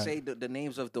not gonna Right. say the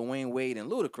names of Dwayne Wade and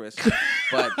Ludacris,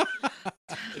 but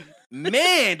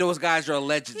man, those guys are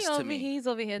legends to me. He's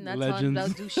over here not talking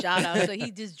about do shout outs, so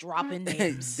he just dropping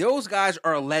names. Those guys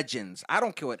are legends. I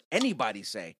don't care what anybody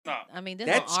say, No. I mean, there's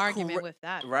That's no argument cra- with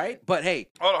that. right? But hey,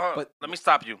 Hold on. But- Let me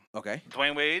stop you. okay.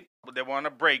 Dwayne Wade, they were on a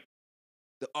break.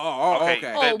 Okay.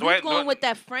 Okay. Oh, we Dwayne- going Dwayne- with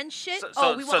that friend shit? So- Oh,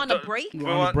 so- we so were on a the- break? You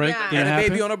we on want- a break? Nah. Didn't And the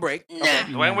baby happen? on a break. Nah.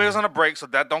 Dwayne Wade was on a break, so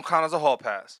that don't count as a hall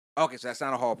pass. Okay, so that's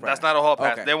not a hall pass. That's not a hall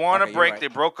pass. Okay, They were on okay, a you're break. right. They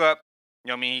broke up. You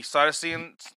know what I mean? He started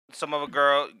seeing some other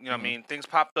girl. You know what I Mhm. mean? Things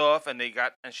popped off, and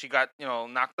she got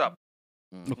knocked up. Mm.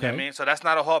 You know what Okay. I mean? So that's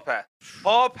not a hall pass.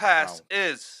 Hall pass Wow.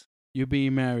 is You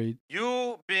being married.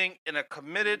 you being in a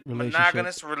committed Relationship.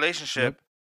 monogamous relationship,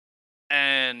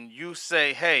 and you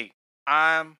say, "Hey,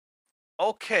 I'm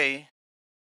okay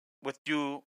with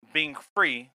you being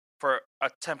free for a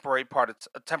temporary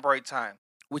time."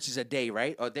 Which is a day,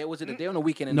 right? Or was it a day on a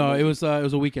weekend? In No, the it movie?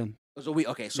 was a weekend. It was a week.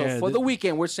 Okay, so Yeah, for thi- the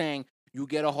weekend, we're saying you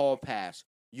get a hall pass.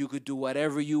 You could do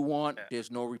whatever you want. Yeah.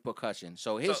 There's no repercussion.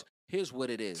 So So- here's what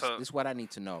it is. so- This is what I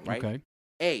need to know, right? Okay.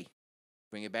 A,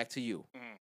 bring it back to you.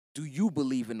 Mhm. Do you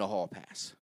believe in the hall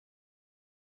pass?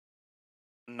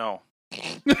 No.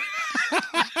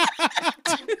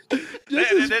 Just They-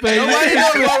 his they- face. Nobody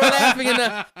knows why we're laughing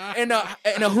in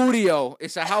a Hoodio.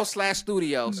 It's a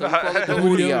house/studio, so we call it the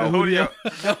Hoodio. Hoodio.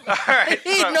 All right.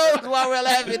 He so, knows why we're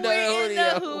laughing in the We in the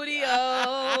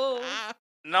Hoodio. Hoodio.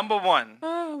 number one,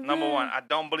 Oh, number one, man. I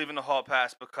don't believe in the hall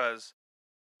pass because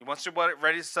once you're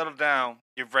ready to settle down,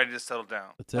 you're ready to settle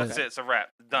down. That's That's it. it. It's a wrap.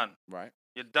 Done. Right.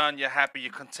 You're done. You're happy.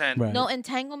 You're content. Right. No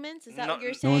entanglements? Is that No- what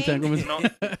you're no saying? No entanglements.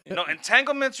 No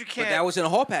entanglements. You But can't. that was in a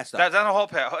hall pass, though. That's not a whole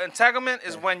pass. Entanglement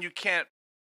is Okay. when you can't.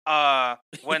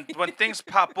 When things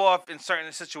pop off in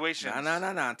certain situations. No.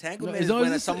 Entanglement as is long as when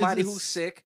it's- somebody it's- who's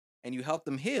sick and you help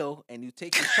them heal and you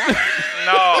take the shot.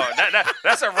 No,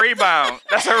 that's a rebound.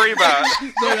 That's a rebound.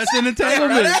 So that's an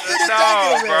entanglement. That's an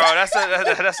No, entanglement.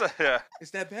 bro. That's a yeah.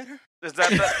 Is that better? Is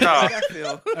that How no? does that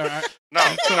feel? All right. No.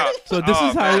 So this Oh,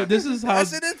 is how man. this is how.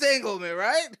 That's an entanglement,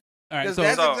 right? All right. Because So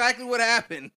that's So- exactly what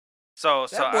happened. So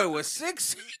That boy was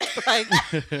 6. like,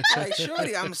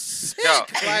 shorty, I'm sick.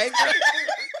 Like,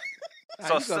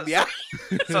 So you gonna be out.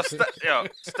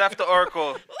 Steph the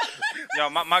Oracle.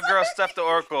 My girl Steph the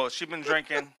Oracle. She been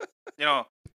drinking.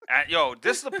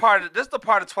 This is the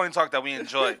part of 20 Talk that we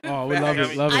enjoy. Oh, we love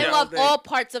it. Love I it. Yeah. love all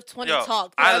parts of 20 Yo,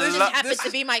 Talk. I This love- just happens this to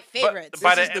is- be my favorites.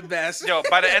 by This the is the best.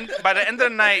 By the end of the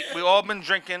night, we all been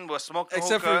drinking. We're smoking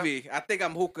Except hookah. for me. I think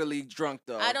I'm hookah league drunk,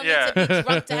 though. I don't Yeah. need to be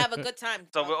drunk to have a good time.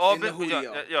 So we're all In the been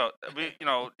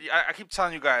Julio. I keep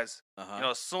telling you guys.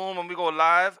 Uh-huh. Soon when we go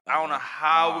live, I don't know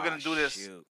how we're gonna do this.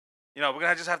 Shoot. We're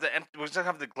gonna just have to we're just gonna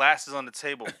have the glasses on the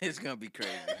table. It's gonna be crazy.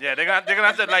 Yeah, they're gonna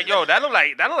have to that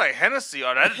look like Hennessy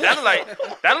or that look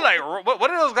like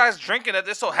what are those guys drinking that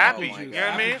they're so happy? my You know God.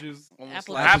 what I mean? Almost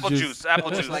Apple like, Apple juice. juice, apple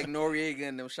almost juice. like Noriega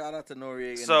and them. Shout out to Noriega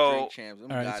and So- the drink champs.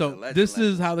 Them All right. guys So are legend, this is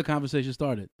legends. how the conversation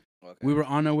started. Okay. We were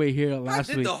on our way here I last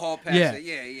did week. the hall pass. Yeah.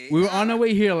 Yeah. We were on our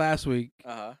way here last week.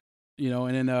 Uh-huh.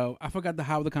 And then I forgot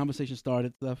how the conversation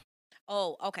started. Stuff.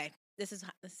 Oh, okay. This is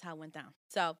how it went down.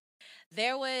 So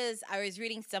I was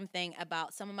reading something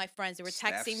about some of my friends that were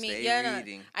Steph, texting me. stay Yeah, no,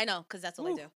 reading. I know, because that's all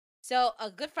I Woo. do. So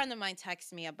a good friend of mine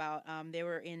texted me about they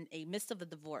were in a midst of a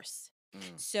divorce. Mm.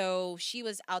 So she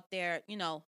was out there,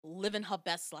 living her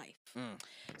best life. Mm.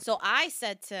 So I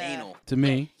said to Anal. To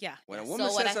me. Yeah. When a yeah. woman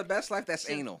so what says her best life, that's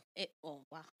so- anal. Oh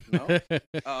wow. No?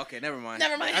 Oh, okay. Never mind.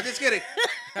 Never mind. I'm just kidding.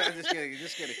 I'm just kidding.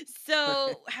 Just kidding.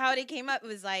 So how they came up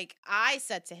was like I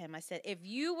said to him, I said, if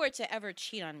you were to ever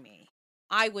cheat on me,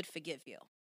 I would forgive you.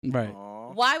 Right.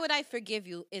 Aw. Why would I forgive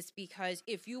you? Is because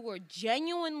if you were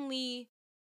genuinely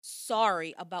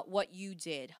sorry about what you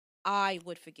did, I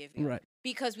would forgive you. Right.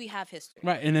 Because we have history.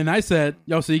 Right. And then I said,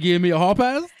 "Yo, so you giving me a hall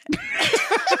pass?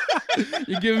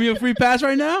 You giving me a free pass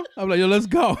right now?" I'm like, "Yo, let's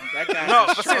go." That guy's No,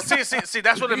 the but sharpest- see,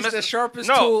 that's what He's the sharpest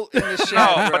No. tool in the shed,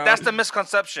 No, bro. but that's the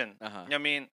misconception. Uh-huh. You know what I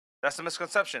mean? That's a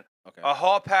misconception. Okay. A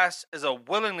hall pass is a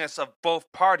willingness of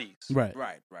both parties, Right.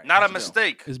 Right. not a Still.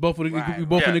 mistake. It's both. Right, We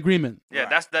both right. in agreement. Yeah, Right.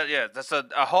 that's that. Yeah, that's a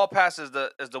hall pass is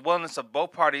the willingness of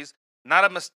both parties, not a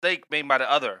mistake made by the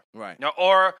other. Right. You know,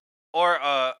 or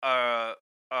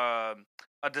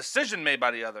a decision made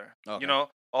by the other. Okay. You know,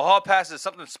 a hall pass is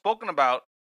something spoken about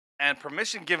and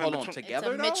permission given Hold on, between.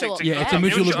 together though? mutual- Yeah, it's a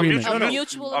mutual agreement. A no,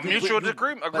 mutual a mutual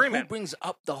agreement. agreement. But who brings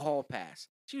up the hall pass?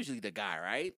 It's usually the guy,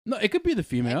 right? No, it could be the It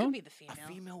female. could be the A female.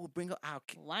 female will bring up.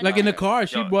 Why Like in the not? car,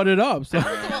 she Yo. brought it up. So.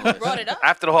 I was the one who brought it up.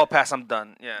 After the hall pass, I'm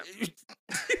done. Yeah.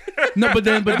 No, but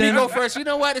then, Let me go first. You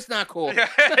know what? It's not cool.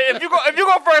 if you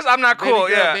go first, I'm not cool.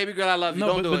 Baby girl, Yeah. baby girl, I love you. no,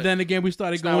 Don't but, do but it. then again, we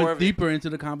started It's not going worth it. deeper into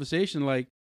the conversation. Like,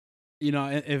 you know,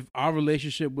 if our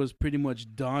relationship was pretty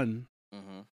much done,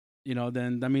 Mhm. you know,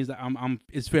 then that means that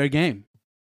it's fair game.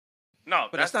 No,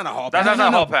 But that's not a hall That's pass. not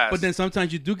a hall pass. But then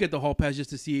sometimes you do get the hall pass just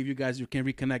to see if you guys can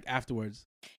reconnect afterwards.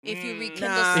 If you Mm, rekindle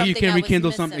nah. something, If you can that was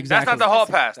rekindle something, missing. exactly. That's not the hall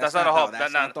pass. That's not a hall.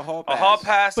 That's not the hall A hall pass.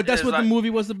 pass. But that's is what like, the movie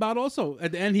was about. Also,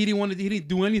 at the end, he didn't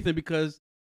do anything because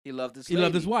He loved his. he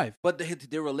loved his lady. wife. But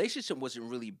their relationship wasn't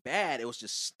really bad. It was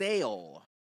just stale.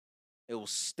 It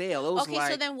was stale. It was Okay,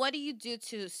 like so then what do you do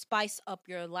to spice up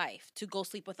your life? To go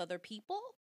sleep with other people?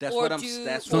 that's or what I'm. do-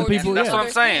 That's Some what, people, that's yeah. what I'm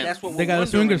other saying. things? That's what They we're got a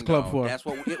wondering, swingers club though. for. That's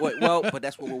what. Well, but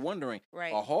that's what we're wondering.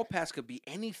 Right. A hall pass could be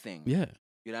anything. Yeah.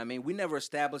 You know what I mean? We never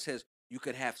established as you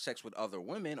could have sex with other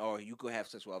women or you could have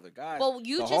sex with other guys. Well,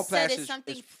 you The hall just said pass it's is-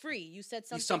 something is- free. You said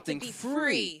something, something to be free.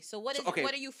 free. So what So, is okay,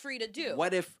 what are you free to do?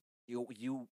 What if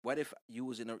what if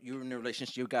you're in a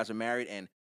relationship, you guys are married, and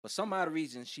for some odd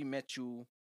reason she met you.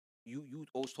 You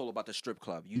always told about the strip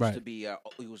club. You used Right. to be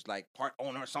he was like part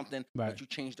owner or something, Right. but you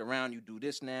changed around. You do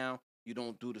this now. You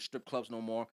don't do the strip clubs no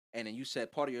more. And then you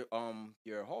said part of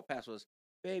your hall pass was,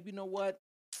 babe, you know what?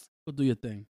 Go do your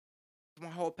thing. My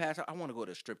hall pass, I want to go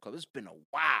to a strip club. It's been a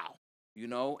while, you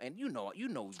know, and you know.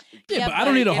 Yeah, but I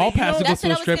don't need a hall you know, pass to go That's to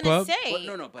what a I was strip gonna club. say.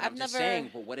 But no, but I've I'm just never. saying.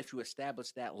 But what if you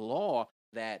establish that law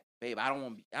that, babe, I don't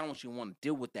want you to want to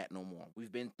deal with that no more.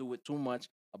 We've been through it too much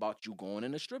about you going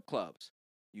into strip clubs.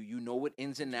 You know what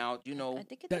ins and out. You know, I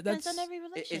think it That- depends on that's- every it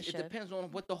relationship. depends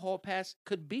on what the hall pass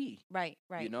could be. Right,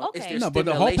 right. know, is okay. there No, but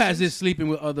the hall pass stipulations? is sleeping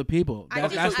with other people. I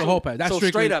That's, just- that's the I- hall pass. That's So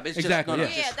strictly, straight up, it's exactly. just,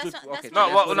 no, Yeah. Yeah, just that's strip- not- okay, that's so not- No,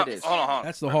 that's well, what no, it is. hold on.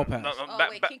 That's the hall pass. No, Oh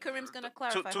wait, back- King Kareem's gonna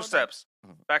clarify. two Hold on. steps.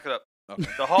 Mhm. Back it up. Okay.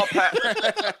 The hall pass.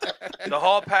 The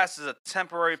hall pass is a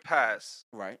temporary pass.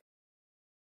 Right.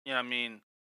 You know what I mean?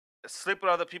 Sleep with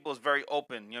other people is very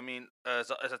open. You know what I mean?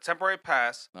 It's a temporary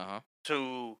pass Uh-huh.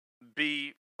 to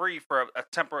be free for a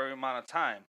temporary amount of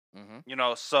time. Mm-hmm. You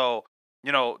know, so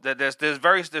you know there's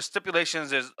there's stipulations,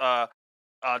 there's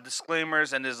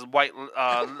disclaimers, and there's white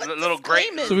little gray.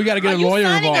 Disclaimers? So we got to get Are a you lawyer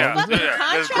signing a involved. fucking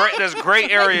contract? There's gray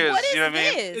areas. Like, what is you know what I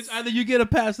mean? this? It's either you get a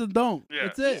pass or don't. Yeah.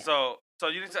 That's it. So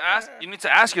you need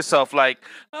to ask yourself like,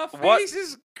 Her What- face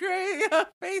is great. Her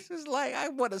face is like, I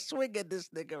want to swing at this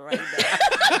nigga right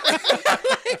now.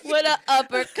 With an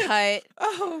uppercut.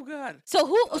 Oh God. So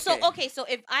who? So Okay. okay. So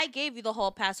if I gave you the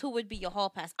hall pass, who would be your hall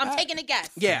pass? I'm taking a guess.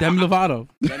 Yeah. Demi Lovato.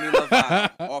 Demi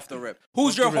Lovato off the rip.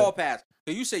 Who's Off your the rip. hall pass?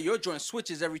 So you say your joint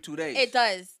switches every 2 days. It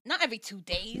does. Not every 2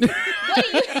 days. What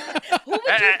do you? Who would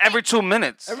you? Think, every 2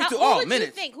 minutes. Every how- two- who oh, would minutes.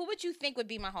 you think? Who would you think would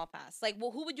be my hall pass? Like,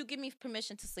 well, who would you give me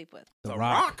permission to sleep with? The The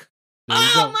Rock. Rock. There you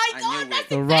Oh go. my I God, knew that's it.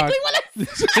 The exactly Rock. what I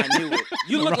said. I knew it.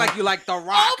 You The look Rock. like you like The Rock.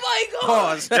 Oh my God.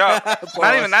 Pause. Yo,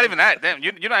 Pause. not even that. Damn,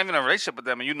 you're not even in a relationship with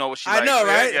them, and you know what she I likes. know,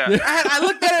 right? Yeah. I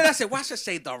looked at it and I said, why should I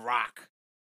say The Rock?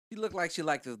 She looked like she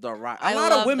liked The Rock. A I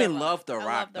lot love of women The Rock. love The I Rock,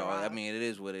 love The though. I Rock. mean, it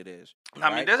is what it is. I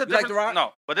mean, Right? there's a You like difference. The Rock?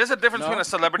 No, but there's a difference between No? a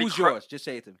celebrity. Who's yours? Just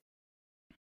say it to me.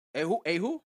 Hey, who? Hey,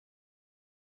 who?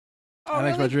 Oh,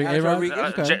 Alex really? Rodriguez. Alex A-Rod?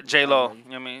 Rodriguez? Okay. J Lo. You know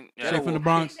what I mean? Yeah. Straight from the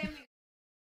Bronx.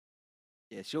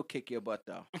 Yeah, she'll kick your butt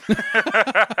though.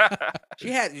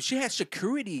 She had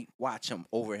security watch him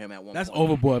over him at one That's point.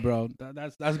 overboard, bro.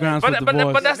 That's grounds But- for but-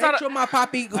 divorce. but that's Make not a- sure my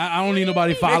poppy. I don't need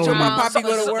nobody Make sure following my me. poppy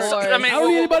go to work. I mean, I don't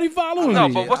need anybody following No,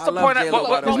 me. but what's I the love point? J-Lo,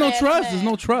 by the There's way. no trust. There's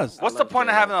no trust. What's I the love point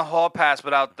of J-Lo. having a hall pass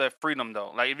without the freedom,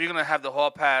 though? Like, if you're gonna have the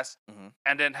hall pass Mhm.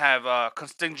 and then have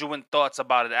constituent thoughts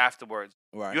about it afterwards,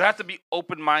 Right. you have to be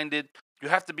open-minded. You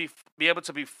have to be able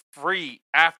to be free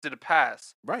after the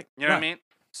pass. Right. You know what I Right. mean?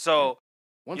 So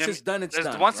Once you know it's done, it's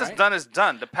done. once right? it's done, it's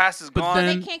done. The pass is But gone.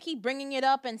 then- They can't keep bringing it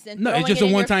up and No, it's throwing just it a in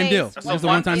your one-time face. deal. It's It's a just a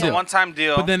one-time it's a deal. one-time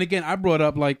deal. But then again, I brought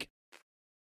up like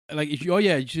if you, oh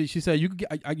yeah, she said you could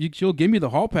get, she'll give me the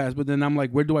hall pass, but then I'm like,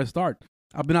 where do I start?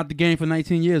 I've been out the game for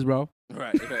 19 years, bro.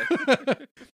 Right. Right.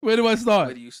 Where do I start?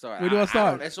 Where do you start? Where do I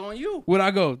start? That's on you. Where'd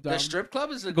I go? The strip club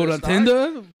is a Go good to start.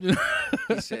 Tinder?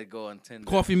 He said go on Tinder.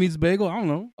 Coffee meets bagel? I don't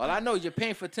know. All I know, you're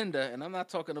paying for Tinder, and I'm not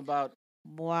talking about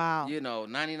Wow. You know,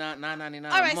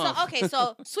 9.99 All a right, month. so okay,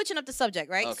 so switching up the subject,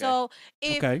 right? Okay. So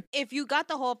if Okay. if you got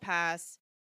the whole pass,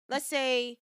 let's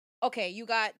say, okay, you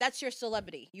got that's your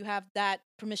celebrity. You have that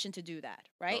permission to do that,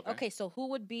 right? Okay. Okay, so who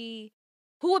would be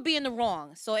in the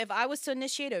wrong? So if I was to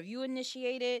initiate, or if you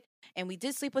initiated, and we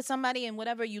did sleep with somebody and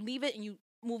whatever, you leave it and you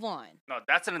move on. No,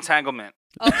 that's an entanglement.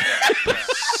 Okay.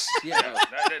 Yeah,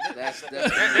 that's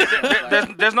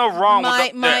There's no wrong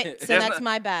with So there's that's no-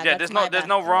 my bad. Yeah, that's there's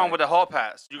no wrong with the hall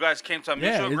pass. You guys came to a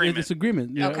mutual Yeah, agreement. it's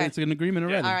agreement. You know, Okay. it's an agreement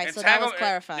Yeah. already. All right, so that was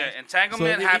clarified. Yeah, So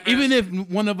entanglement happens. even if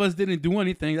one of us didn't do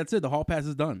anything, that's it. The hall pass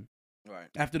is done. right.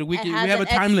 After the It weekend, we has have a an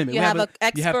time limit. You We have an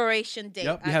you have- expiration date.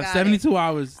 Yep, I you have got it. 72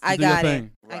 hours to I do your got it.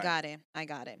 thing. I Right. got it. I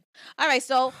got it. All right.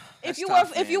 So if That's you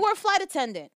tough, were if you man. were a flight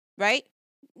attendant, right?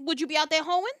 Would you be out there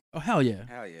hoeing? Oh hell yeah!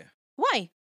 Hell yeah. Why?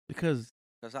 Because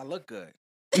Because I look good.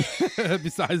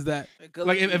 besides that, Good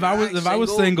Like, if looking, I was- right? if I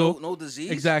was single- no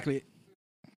disease. exactly.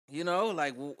 You know,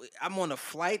 like I'm on a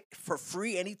flight for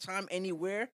free anytime,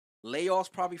 anywhere.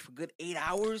 Layoffs probably for good 8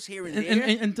 hours here and And,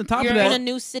 there. and on top You're of in a that,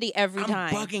 new city every I'm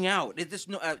time. bugging out. It's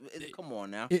no, come on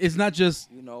now. it's not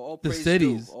just You know, all the praise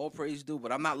cities. due. All praise due.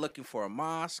 But I'm not looking for a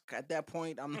mosque at that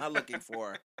point. I'm not looking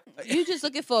for. You just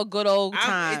looking for a good old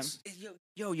time.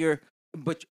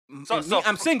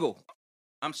 I'm single.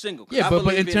 I'm single. 'cause yeah, I but in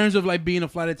believe terms of like being a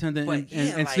flight attendant But and, yeah,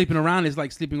 and like- sleeping around is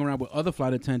like sleeping around with other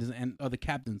flight attendants and other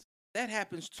captains. that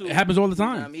happens too. It happens all the You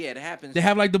know what time. I mean? Yeah, it happens. They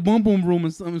have like the boom boom room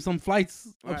in some flights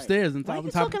Right. upstairs and Why are top you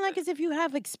on top. talking like as if you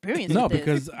have experience? No, with this?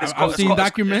 because It's I've called- seen it's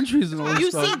called- documentaries and all this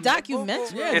you stuff. see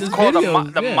documentaries. Yeah, It's there's called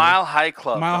videos, the yeah. Mile High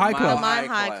Club. Mile High Mile Club. My High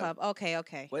high Club. club.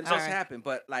 Okay. But it All does right. happen.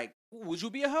 But like, would you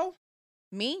be a hoe?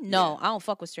 Me? No, I don't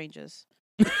fuck with strangers.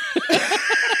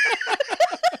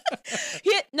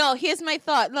 Here's my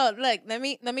thought. Look, let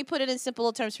me put it in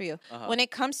simple terms for you. Uh-huh. When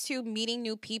it comes to meeting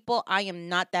new people, I am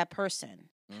not that person.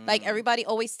 Like Mm. everybody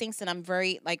always thinks that I'm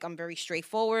very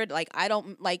straightforward. Like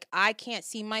I can't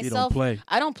see You myself. don't play.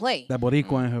 I don't play. That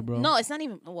boricua in her, bro. No, it's not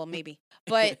even. Well, maybe,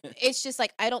 but it's just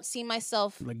like I don't see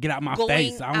myself Like, get out my going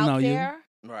face. I out don't know you. there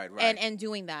Right. and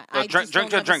doing that. Well, I drink just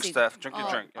drink don't your ever drink, see- Steph. Drink your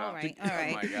Oh, drink. yeah. All right. Oh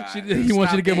my God. He wants you to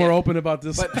Stop get more there. open about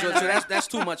this. But so that's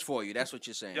too much for you. That's what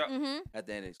you're saying. Yeah. Mm-hmm. At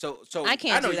the end, of it. So I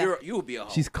can't I know do that. you would be a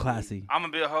hoe. She's classy. I'm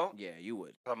gonna be a hoe. Yeah, you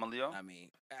would. I'm a Leo. I mean,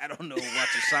 I don't know what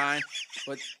your sign,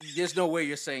 but there's no way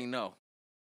you're saying no.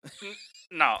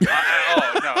 No.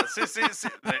 Oh no. See.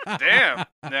 Like, damn. You know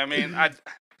what I mean, I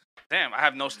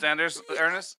have no standards,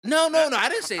 Ernest. No, I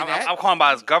didn't say that. I'm calling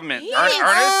by his government. He Ernest. didn't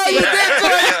Oh, you did too.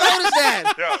 I noticed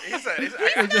that. Yo, he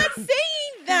said. I'm not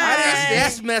saying that.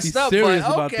 That's messed He's up. serious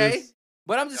But about okay. this.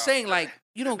 But I'm just Yo, saying, like,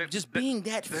 you know, th- just th- being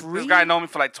that This free. guy known me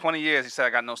for like 20 years. He said I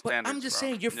got no But standards. I'm just bro.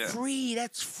 saying, you're Yeah. free.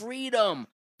 That's freedom.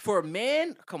 For a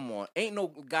man, come on. Ain't no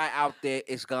guy out there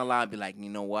is gonna lie and be like, you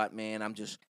know what, man, I'm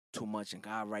just too much in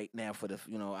God right now for the,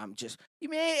 I'm just,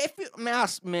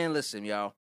 man, listen,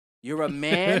 y'all. You're a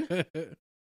man.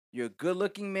 You're a good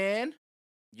looking man.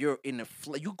 You're in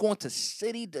you going to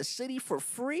the city for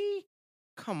free?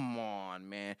 Come on,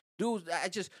 man. Dude,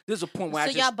 there's a point where So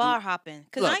I just. y'all bar hopping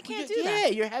because I can't do that. Yeah,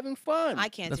 you're having fun. I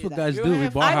can't That's do what that. guys You're do. We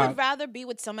half- bar I hop. would rather be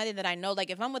with somebody that I know. Like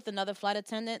if I'm with another flight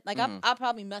attendant, like Mhm. I'll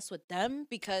probably mess with them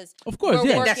because Of course, we're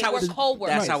yeah. working, That's how we're it's-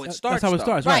 co-workers. that's how it starts, That's how it though.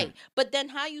 starts, right. right? But then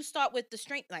how you start with the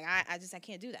strength? Like I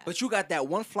can't do that. But you got that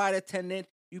one flight attendant.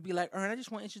 You be like, Ern, I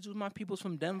just want to introduce my peoples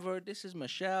from Denver. This is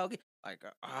Michelle. Like,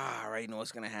 I already know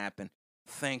what's gonna happen.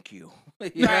 Thank you.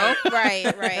 You know?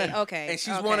 right. Okay. And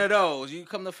she's okay. one of those. You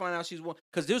come to find out she's one.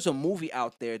 Because there's a movie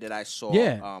out there that I saw.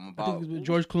 Yeah. I About think it's with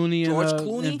George Clooney and, George uh,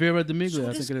 Clooney? and Vera Demiglia. So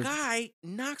I this think it is. guy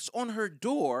knocks on her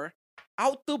door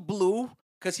out the blue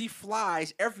because he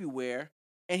flies everywhere,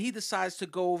 and he decides to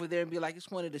go over there and be like,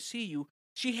 "Just wanted to see you."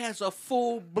 She has a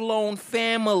full-blown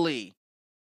family,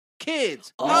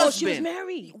 kids, Oh, husband. she was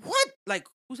married. What? Like,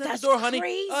 who's at That's the door, honey?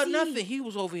 crazy. Nothing. He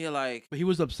was over here like. But he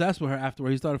was obsessed with her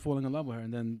afterward. He started falling in love with her,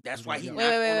 and then That's was why like, he yo. knocked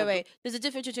on her Wait. There's a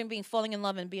difference between being falling in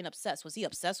love and being obsessed. Was he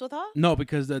obsessed with her? No,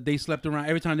 because they slept around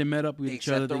every time they met up with They each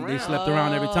other. slept They around. slept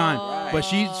around every time. Right. But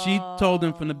she told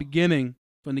him from the beginning,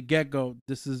 from the get go,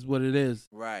 this is what it is.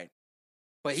 Right.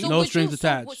 But he No would strings you,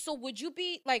 attached. So would you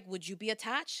be like? Would you be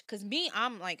attached? Because me,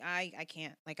 I'm like I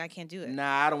can't. Like I can't do it.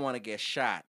 Nah, I don't want to get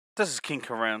shot. This is King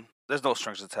Karen. There's no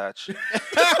strings attached.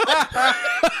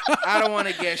 I don't want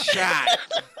to get shot.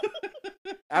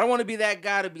 I don't want to be that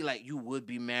guy to be like, you would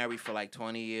be married for like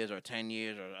 20 years or 10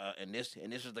 years, or and this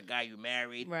is the guy you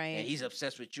married, Right. And he's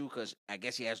obsessed with you because I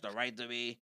guess he has the right to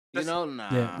be. You know, nah.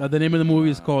 Yeah. Now, the name of the movie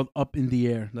is Nah. called Up in the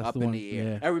Air. That's Up the in one. the air.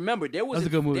 Yeah. And remember, there That's a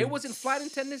good movie. wasn't flight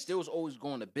attendants. They was always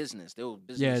going to business. They were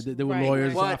business. Yeah, they were Right,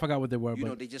 lawyers. right. I forgot what they were, you know,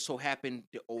 but they just so happened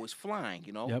they're always flying.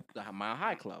 You know, Yep. the Mile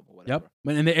High Club or whatever.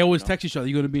 yep. And they always know? text each other.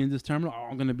 You going to be in this terminal? Oh,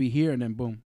 I'm going to be here, and then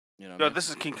boom. You know, what I Yo, mean? this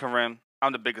is King Karim.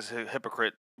 I'm the biggest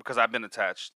hypocrite because I've been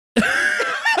attached.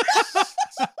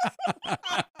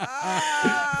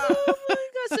 Oh my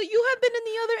god! So you have been in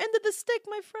the other end of the stick,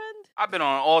 my friend. I've been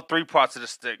on all three parts of the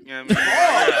stick. You know what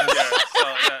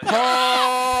I mean?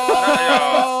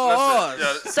 Pause.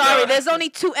 Listen, Sorry, yo, there's only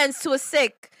two ends to a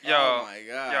stick. yo, Oh my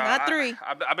god. yo, Not three.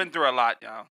 I've been through a lot,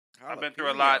 yo. I've been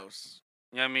through a lot. Jalapenos.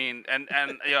 You know what I mean? And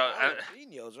yo,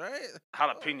 Jalapenos, right?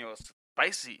 jalapenos,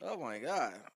 spicy. Oh my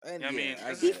god. And Yeah, I mean, I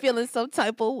this He get it. feeling some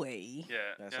type of way. Yeah,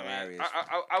 That's you know what I mean?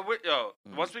 hilarious. I would, yo.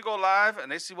 Mm. Once we go live and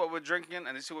they see what we're drinking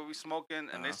and they see what we smoking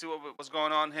and they Uh-huh. see what's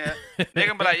going on here, they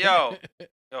gonna be like, yo,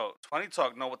 20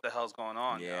 Talk know what the hell's going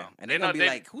on. Yeah, yo. and They they're gonna know- be they-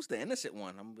 like, "Who's the innocent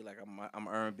one?" I'm gonna be like, "I'm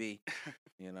Aaron B."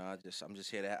 You know, I'm just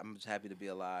here to, I'm just happy to be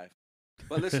alive.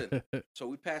 But listen, so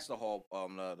we passed the hall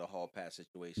pass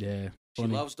situation. yeah. She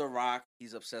funny. loves The Rock.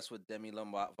 He's obsessed with Demi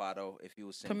Lovato. If he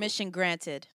was single. Permission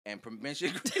granted. And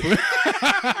permission.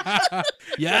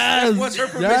 Yes. What's her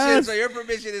permission? Yes. So your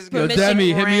permission is Yo, good. Permission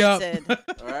Demi, hit me up. granted.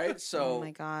 All right. So Oh my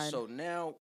God. So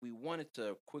now we wanted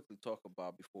to quickly talk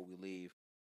about before we leave.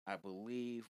 I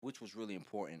believe, which was really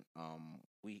important.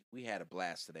 We had a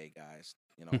blast today, guys.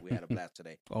 You know, we had a blast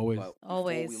today. Always. But before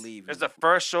Always. we leave, It's the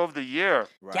first show of the year.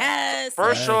 right, Yes.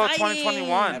 First show of exciting.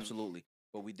 2021. absolutely.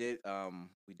 But we did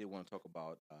want to talk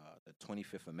about the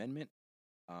 25th Amendment.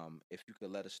 If you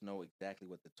could let us know exactly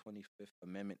what the 25th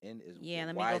Amendment is. Yeah,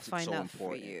 let me why go is it find so out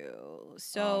important? for you.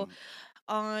 So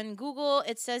Um, on Google,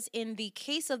 it says in the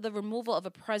case of the removal of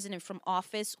a president from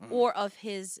office Mhm. or of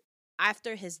his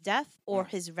after his death or Mm.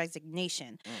 his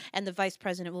resignation, Mm. and the vice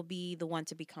president will be the one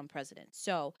to become president.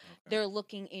 So okay. they're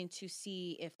looking into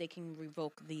see if they can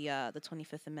revoke the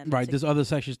 25th Amendment. Right. to- There's other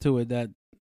sections to it that,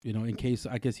 in case,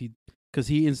 I guess because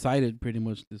he incited pretty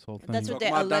much this whole thing. That's what Talking they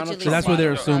about Donald allegedly. Trump. That's what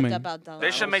they're said assuming. about Donald They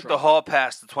should Trump. make the Trump. hall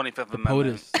pass the 25th The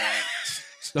Amendment.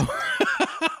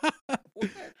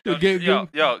 POTUS.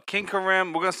 Yo, King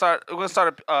Karim, we're gonna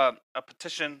start a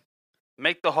petition.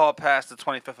 Make the hall pass the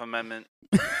 25th Amendment.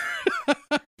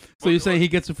 So you're saying he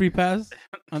gets a free pass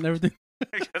on everything?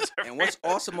 And what's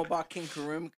awesome about King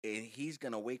Karim is he's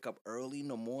gonna wake up early in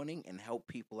the morning and help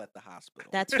people at the hospital.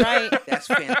 That's right. That's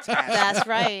fantastic. That's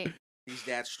right. He's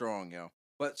that strong, yo.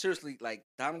 But seriously, like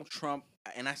Donald Trump,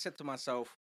 and I said to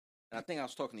myself, and I think I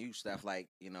was talking to you, Steph, like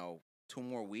 2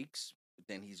 more weeks,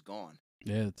 then he's gone.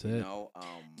 Yeah, that's You it. know,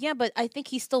 Yeah, but I think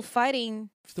he's still fighting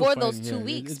Still for those fighting, 2 yeah.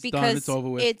 weeks It's done, because it's over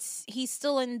with. he's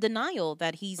still in denial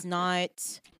that he's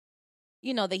not,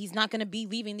 that he's not going to be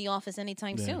leaving the office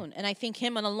anytime Yeah. soon. And I think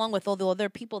him, and along with all the other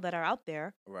people that are out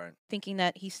there, right. thinking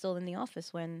that he's still in the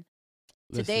office when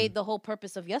today Listen, the whole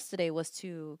purpose of yesterday was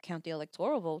to count the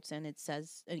electoral votes, and it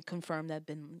says and confirm that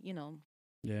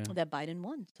yeah. that Biden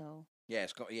won. So Yeah,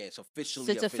 it's officially.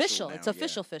 So it's official. now, It's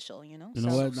yeah. official. You know So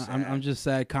what? I'm sad. just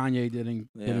sad Kanye didn't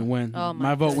Yeah. win. Oh,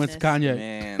 my vote went to goodness. Kanye.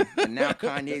 Man, and now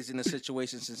Kanye's in a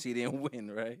situation since he didn't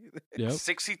win, right? Yep.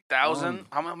 60,000.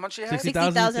 How much he had?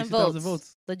 60,000 60,000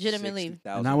 votes. Legitimately.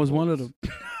 60,000 And I was one of votes.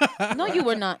 them. No, you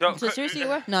were not. Yo, So seriously, you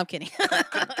were? No, I'm kidding.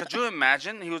 Could you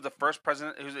imagine? He was the first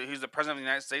president. He was the president of the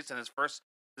United States, and his first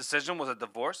decision was a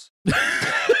divorce.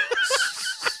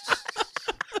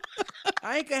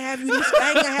 I ain't gonna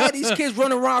have these kids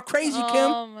running around crazy, Oh,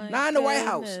 Kim. my Not in the White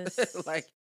House. goodness. Like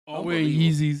All wearing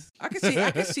Unbelievable. Yeezys. I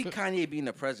can see Kanye being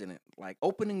the president, like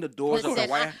opening the doors of the Listen,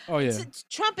 White House. Oh, yeah. Since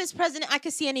Trump is president, I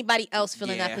could see anybody else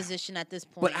filling that Yeah. position at this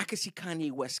point. But I could see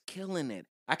Kanye West killing it.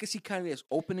 I could see Kanye West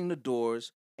opening the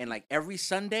doors, and like every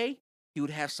Sunday, he would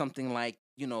have something like,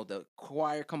 the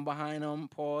choir come behind him,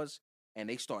 pause, and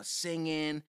they start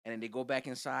singing, and then they go back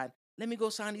inside. Let me go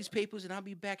sign these papers, and I'll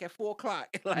be back at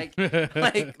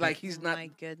 4:00. like he's Oh not my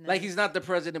goodness. like he's not the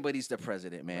president, but he's the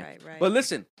president, man. Right, right. But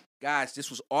listen, guys,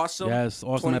 this was awesome. Yes,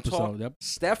 awesome 20 episode. Talk. Yep.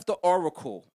 Steph the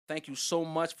Oracle, thank you so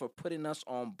much for putting us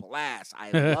on blast.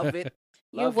 I love it.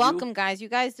 You're Love welcome, guys. You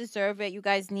guys deserve it. You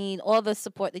guys need all the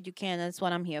support that you can. That's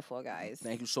what I'm here for, guys.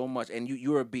 Thank you so much. And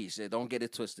you're a beast. Don't get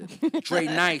it twisted. Dre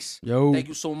Nice, Yo, thank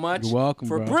you so much you're welcome,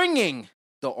 for bro. bringing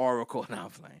the Oracle. Now I'm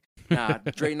playing. Nah,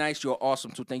 Dre Nice, you're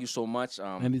awesome too. Thank you so much.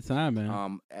 Anytime,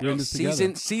 man. Doing this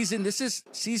season. This is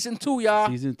season 2, y'all.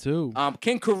 Season 2.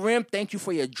 King Karim, thank you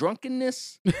for your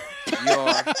drunkenness,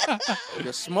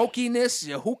 your smokiness,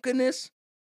 your hookah-ness.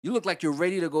 You look like you're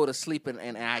ready to go to sleep,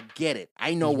 and I get it.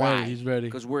 I know He's why. ready, he's ready.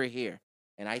 Because we're here,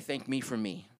 and I thank me for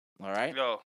me. All right.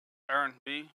 Yo, Aaron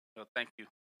B. Yo, thank you.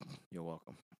 You're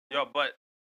welcome. Yo, but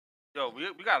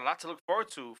we got a lot to look forward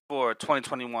to for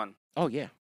 2021. Oh yeah.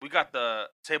 We got the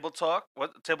table talk.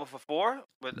 What table for four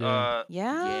with Yeah.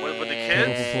 Yeah. with the Yeah,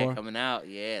 kids? coming out.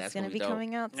 Yeah, that's It's gonna be dope.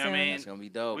 coming out You know what soon. I mean? That's gonna be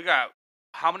dope. We got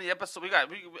how many episodes?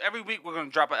 Every week we're gonna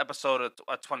drop an episode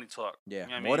of 20 talk. Yeah, You know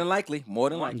what I more than mean? likely. More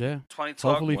than likely. Yeah. 20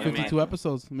 talk. Hopefully you know what I mean? 52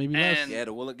 episodes, maybe less. And- Yeah,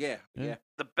 the will yeah. Yeah. Yeah.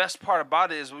 The best part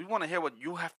about it is we want to hear what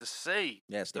you have to say.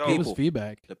 Yes, the Yo, Give us people.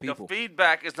 feedback. The people. The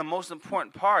feedback is the most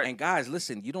important part. And guys,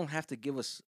 listen, you don't have to give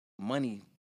us money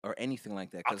or anything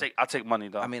like that. 'cause, I'll take money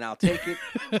though. I mean, I'll take it.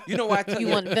 You know why I tell You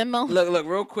want Venmo? Look,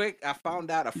 real quick. I found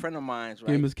out a friend of mine's, Give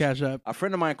him right? his cash app. A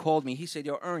friend of mine called me. He said,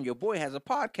 "Yo, Ern, your boy has a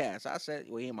podcast." I said,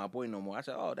 "Well, he ain't my boy no more." I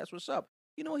said, "Oh, that's what's up."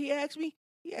 You know what he asked me?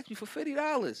 He asked me for $50.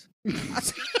 I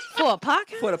said, For a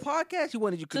podcast? for the podcast, he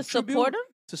wanted you to To contribute support him?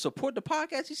 to support the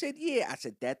podcast. He said, "Yeah." I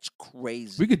said, "That's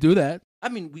crazy." We could do that. I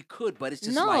mean, we could, but it's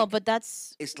just No, like but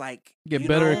that's it's like Get you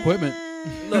better know,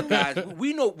 equipment. Look, guys,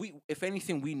 we know if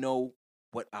anything, we know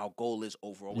what our goal is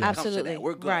overall. When it comes to absolutely that.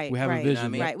 We're good. right. We have a right,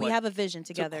 vision, Right, we But have a vision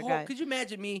to together, call- guys. Could you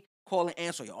imagine me calling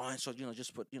Ansel? Ansel,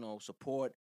 just put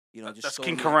support. Just That's show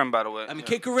King me- Karim, by the way. I mean, Yeah.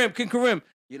 King Karim.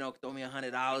 Throw me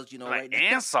 $100. Like right now.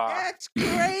 Ansar. That's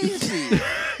crazy.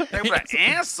 They were like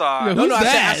Ansar. Yo, No, Who's I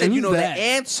that? said, Who's the that?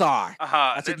 Ansar.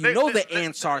 Uh-huh. I said, you know the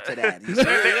answer to that. He said,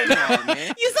 "Come on,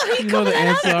 man." You saw he You know the coming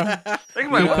out? answer. They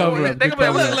can Good be like, cover they up, can good be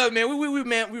like, cover up. Look,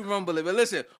 man, we rumble it. But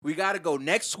listen, we got to go.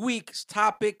 Next week's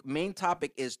main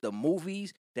topic is the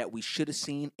movies that we should have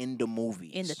seen in the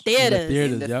movies. In the theaters.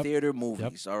 theater. In the Yep. theater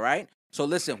movies, all right? So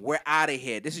listen, we're out of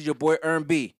here. This is your boy, Ern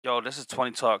B. Yo, this is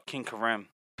 20 Talk, King Karim.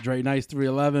 Dre Nice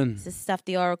 311. This is Stuff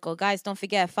the Oracle. Guys, don't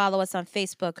forget, follow us on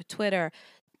Facebook, Twitter.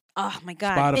 Oh my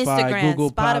God. Spotify, Instagram,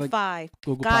 Google Spotify.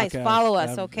 Google Guys, Podcasts, follow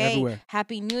us, okay? Everywhere.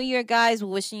 Happy New Year, guys. We're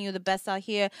wishing you the best out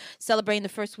here. Celebrating the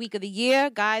first week of the year.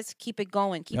 Guys, keep it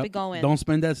going. Keep Yep. it going. Don't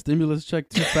spend that stimulus check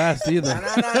too fast either.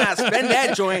 Nah. Spend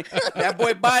that joint. That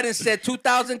boy Biden said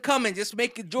 2,000 coming. Just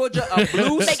make Georgia a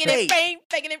blue Making state. it rain.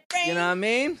 Making it rain. You know what I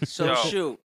mean? So Yo.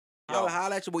 shoot. Yo.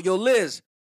 Holla at you. But yo, Liz.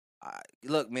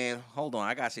 Look, man, hold on.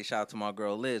 I gotta say shout out to my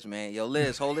girl Liz, man. Yo,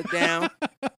 Liz, hold it down.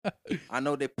 I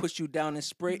know they pushed you down and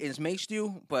maced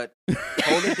you, but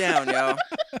hold it down, y'all.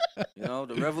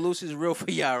 The revolution is real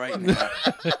for y'all right now.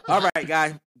 All right,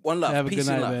 guys. One love. Have a Peace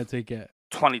good and night, love. man. Take care.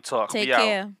 20 Talk. Take We out.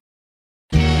 care.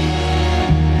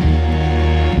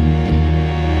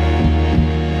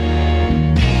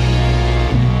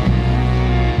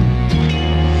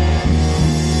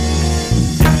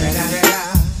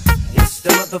 It's the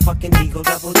motherfucking Eagle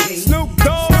Double G. Snoop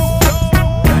Dogg.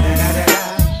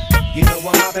 You know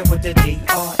I'm mobbing with the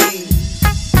D.R.E.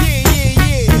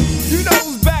 Yeah. You know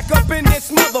who's back up in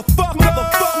this motherfucker.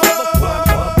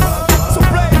 So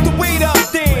blaze the weed up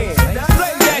then.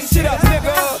 Blaze that shit up,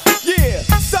 nigga. Yeah.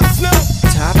 Sup,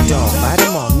 Snoop? Top dog, light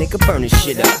 'em all, nigga, burn this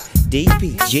shit up.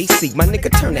 DP, JC, my nigga,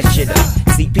 turn that shit up.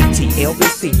 CPT,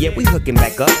 LBC, yeah, we hooking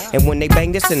back up. And when they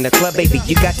bang this in the club, baby,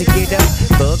 you got to get up.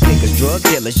 Thug niggas, drug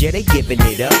dealers, yeah, they giving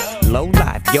it up. Low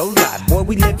life, yo life, boy,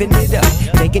 we living it up.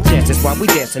 Taking chances while we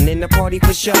dancing in the party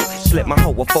for sure. Slip my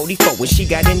hoe a 44 when she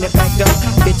got in the back door.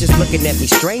 Bitches looking at me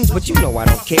strange, but you know I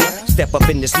don't care. Step up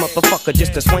in this motherfucker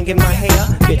just to swing in my hair.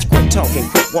 Bitch, quit talking,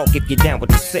 quit walk if you're down with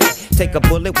the sick. Take a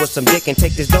bullet with some dick and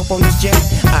take this dope on this jet.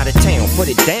 Out of town, put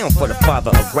it down for the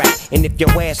father of rap. And if your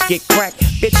ass get cracked,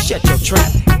 bitch, shut your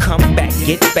trap. Come back,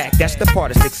 get back, that's the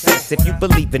part of success. If you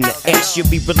believe in the ass, you'll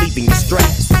be relieving your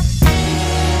stress.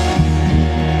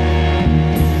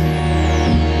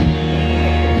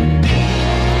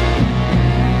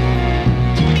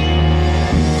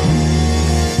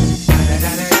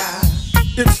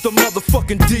 It's the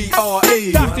motherfucking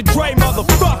D.R.E. Dr. Dre,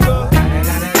 motherfucker.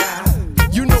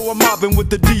 You know I'm mobbing with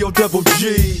the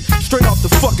D.O.G. Straight off the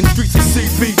fucking streets of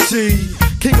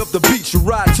CPT. King up the beach, you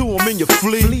ride to him in your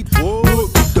fleet.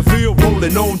 Whoop, the Ville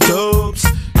rolling on dubs.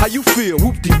 How you feel?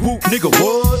 Whoop-de-whoop, nigga,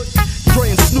 what? Dre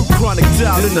and Snoop Chronic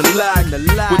down in the lag.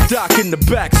 With Doc in the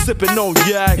back, sipping on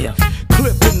yak.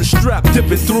 Clip in the strap,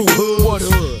 dipping through hoods.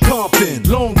 Compton,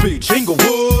 Long Beach,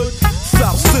 Inglewood.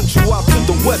 South Central out to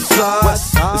the west side.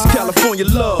 This California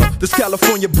love, this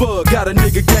California bug. Got a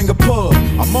nigga gang of pub.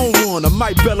 I'm on one, I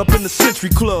might bell up in the Century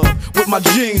Club. With my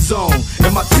jeans on,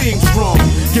 and my team strong.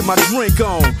 Get my drink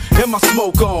on, and my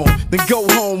smoke on. Then go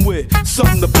home with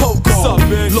something to poke on.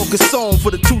 Locust on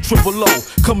for the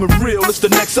 200. Coming real, it's the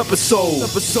next episode.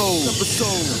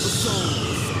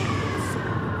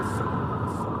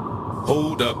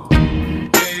 Hold up.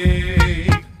 Hey,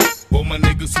 for my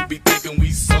niggas who be thinking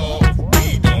we soft,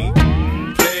 we don't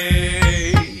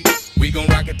play. We gon'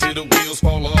 rock it till the wheels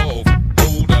fall off.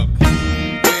 Hold up.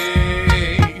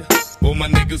 Hey, for my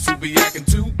niggas who be acting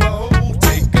too bold,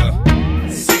 take a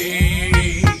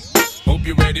seat. Hope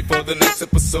you're ready for the next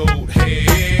episode.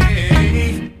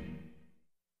 Hey,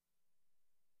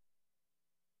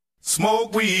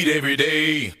 smoke weed every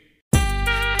day.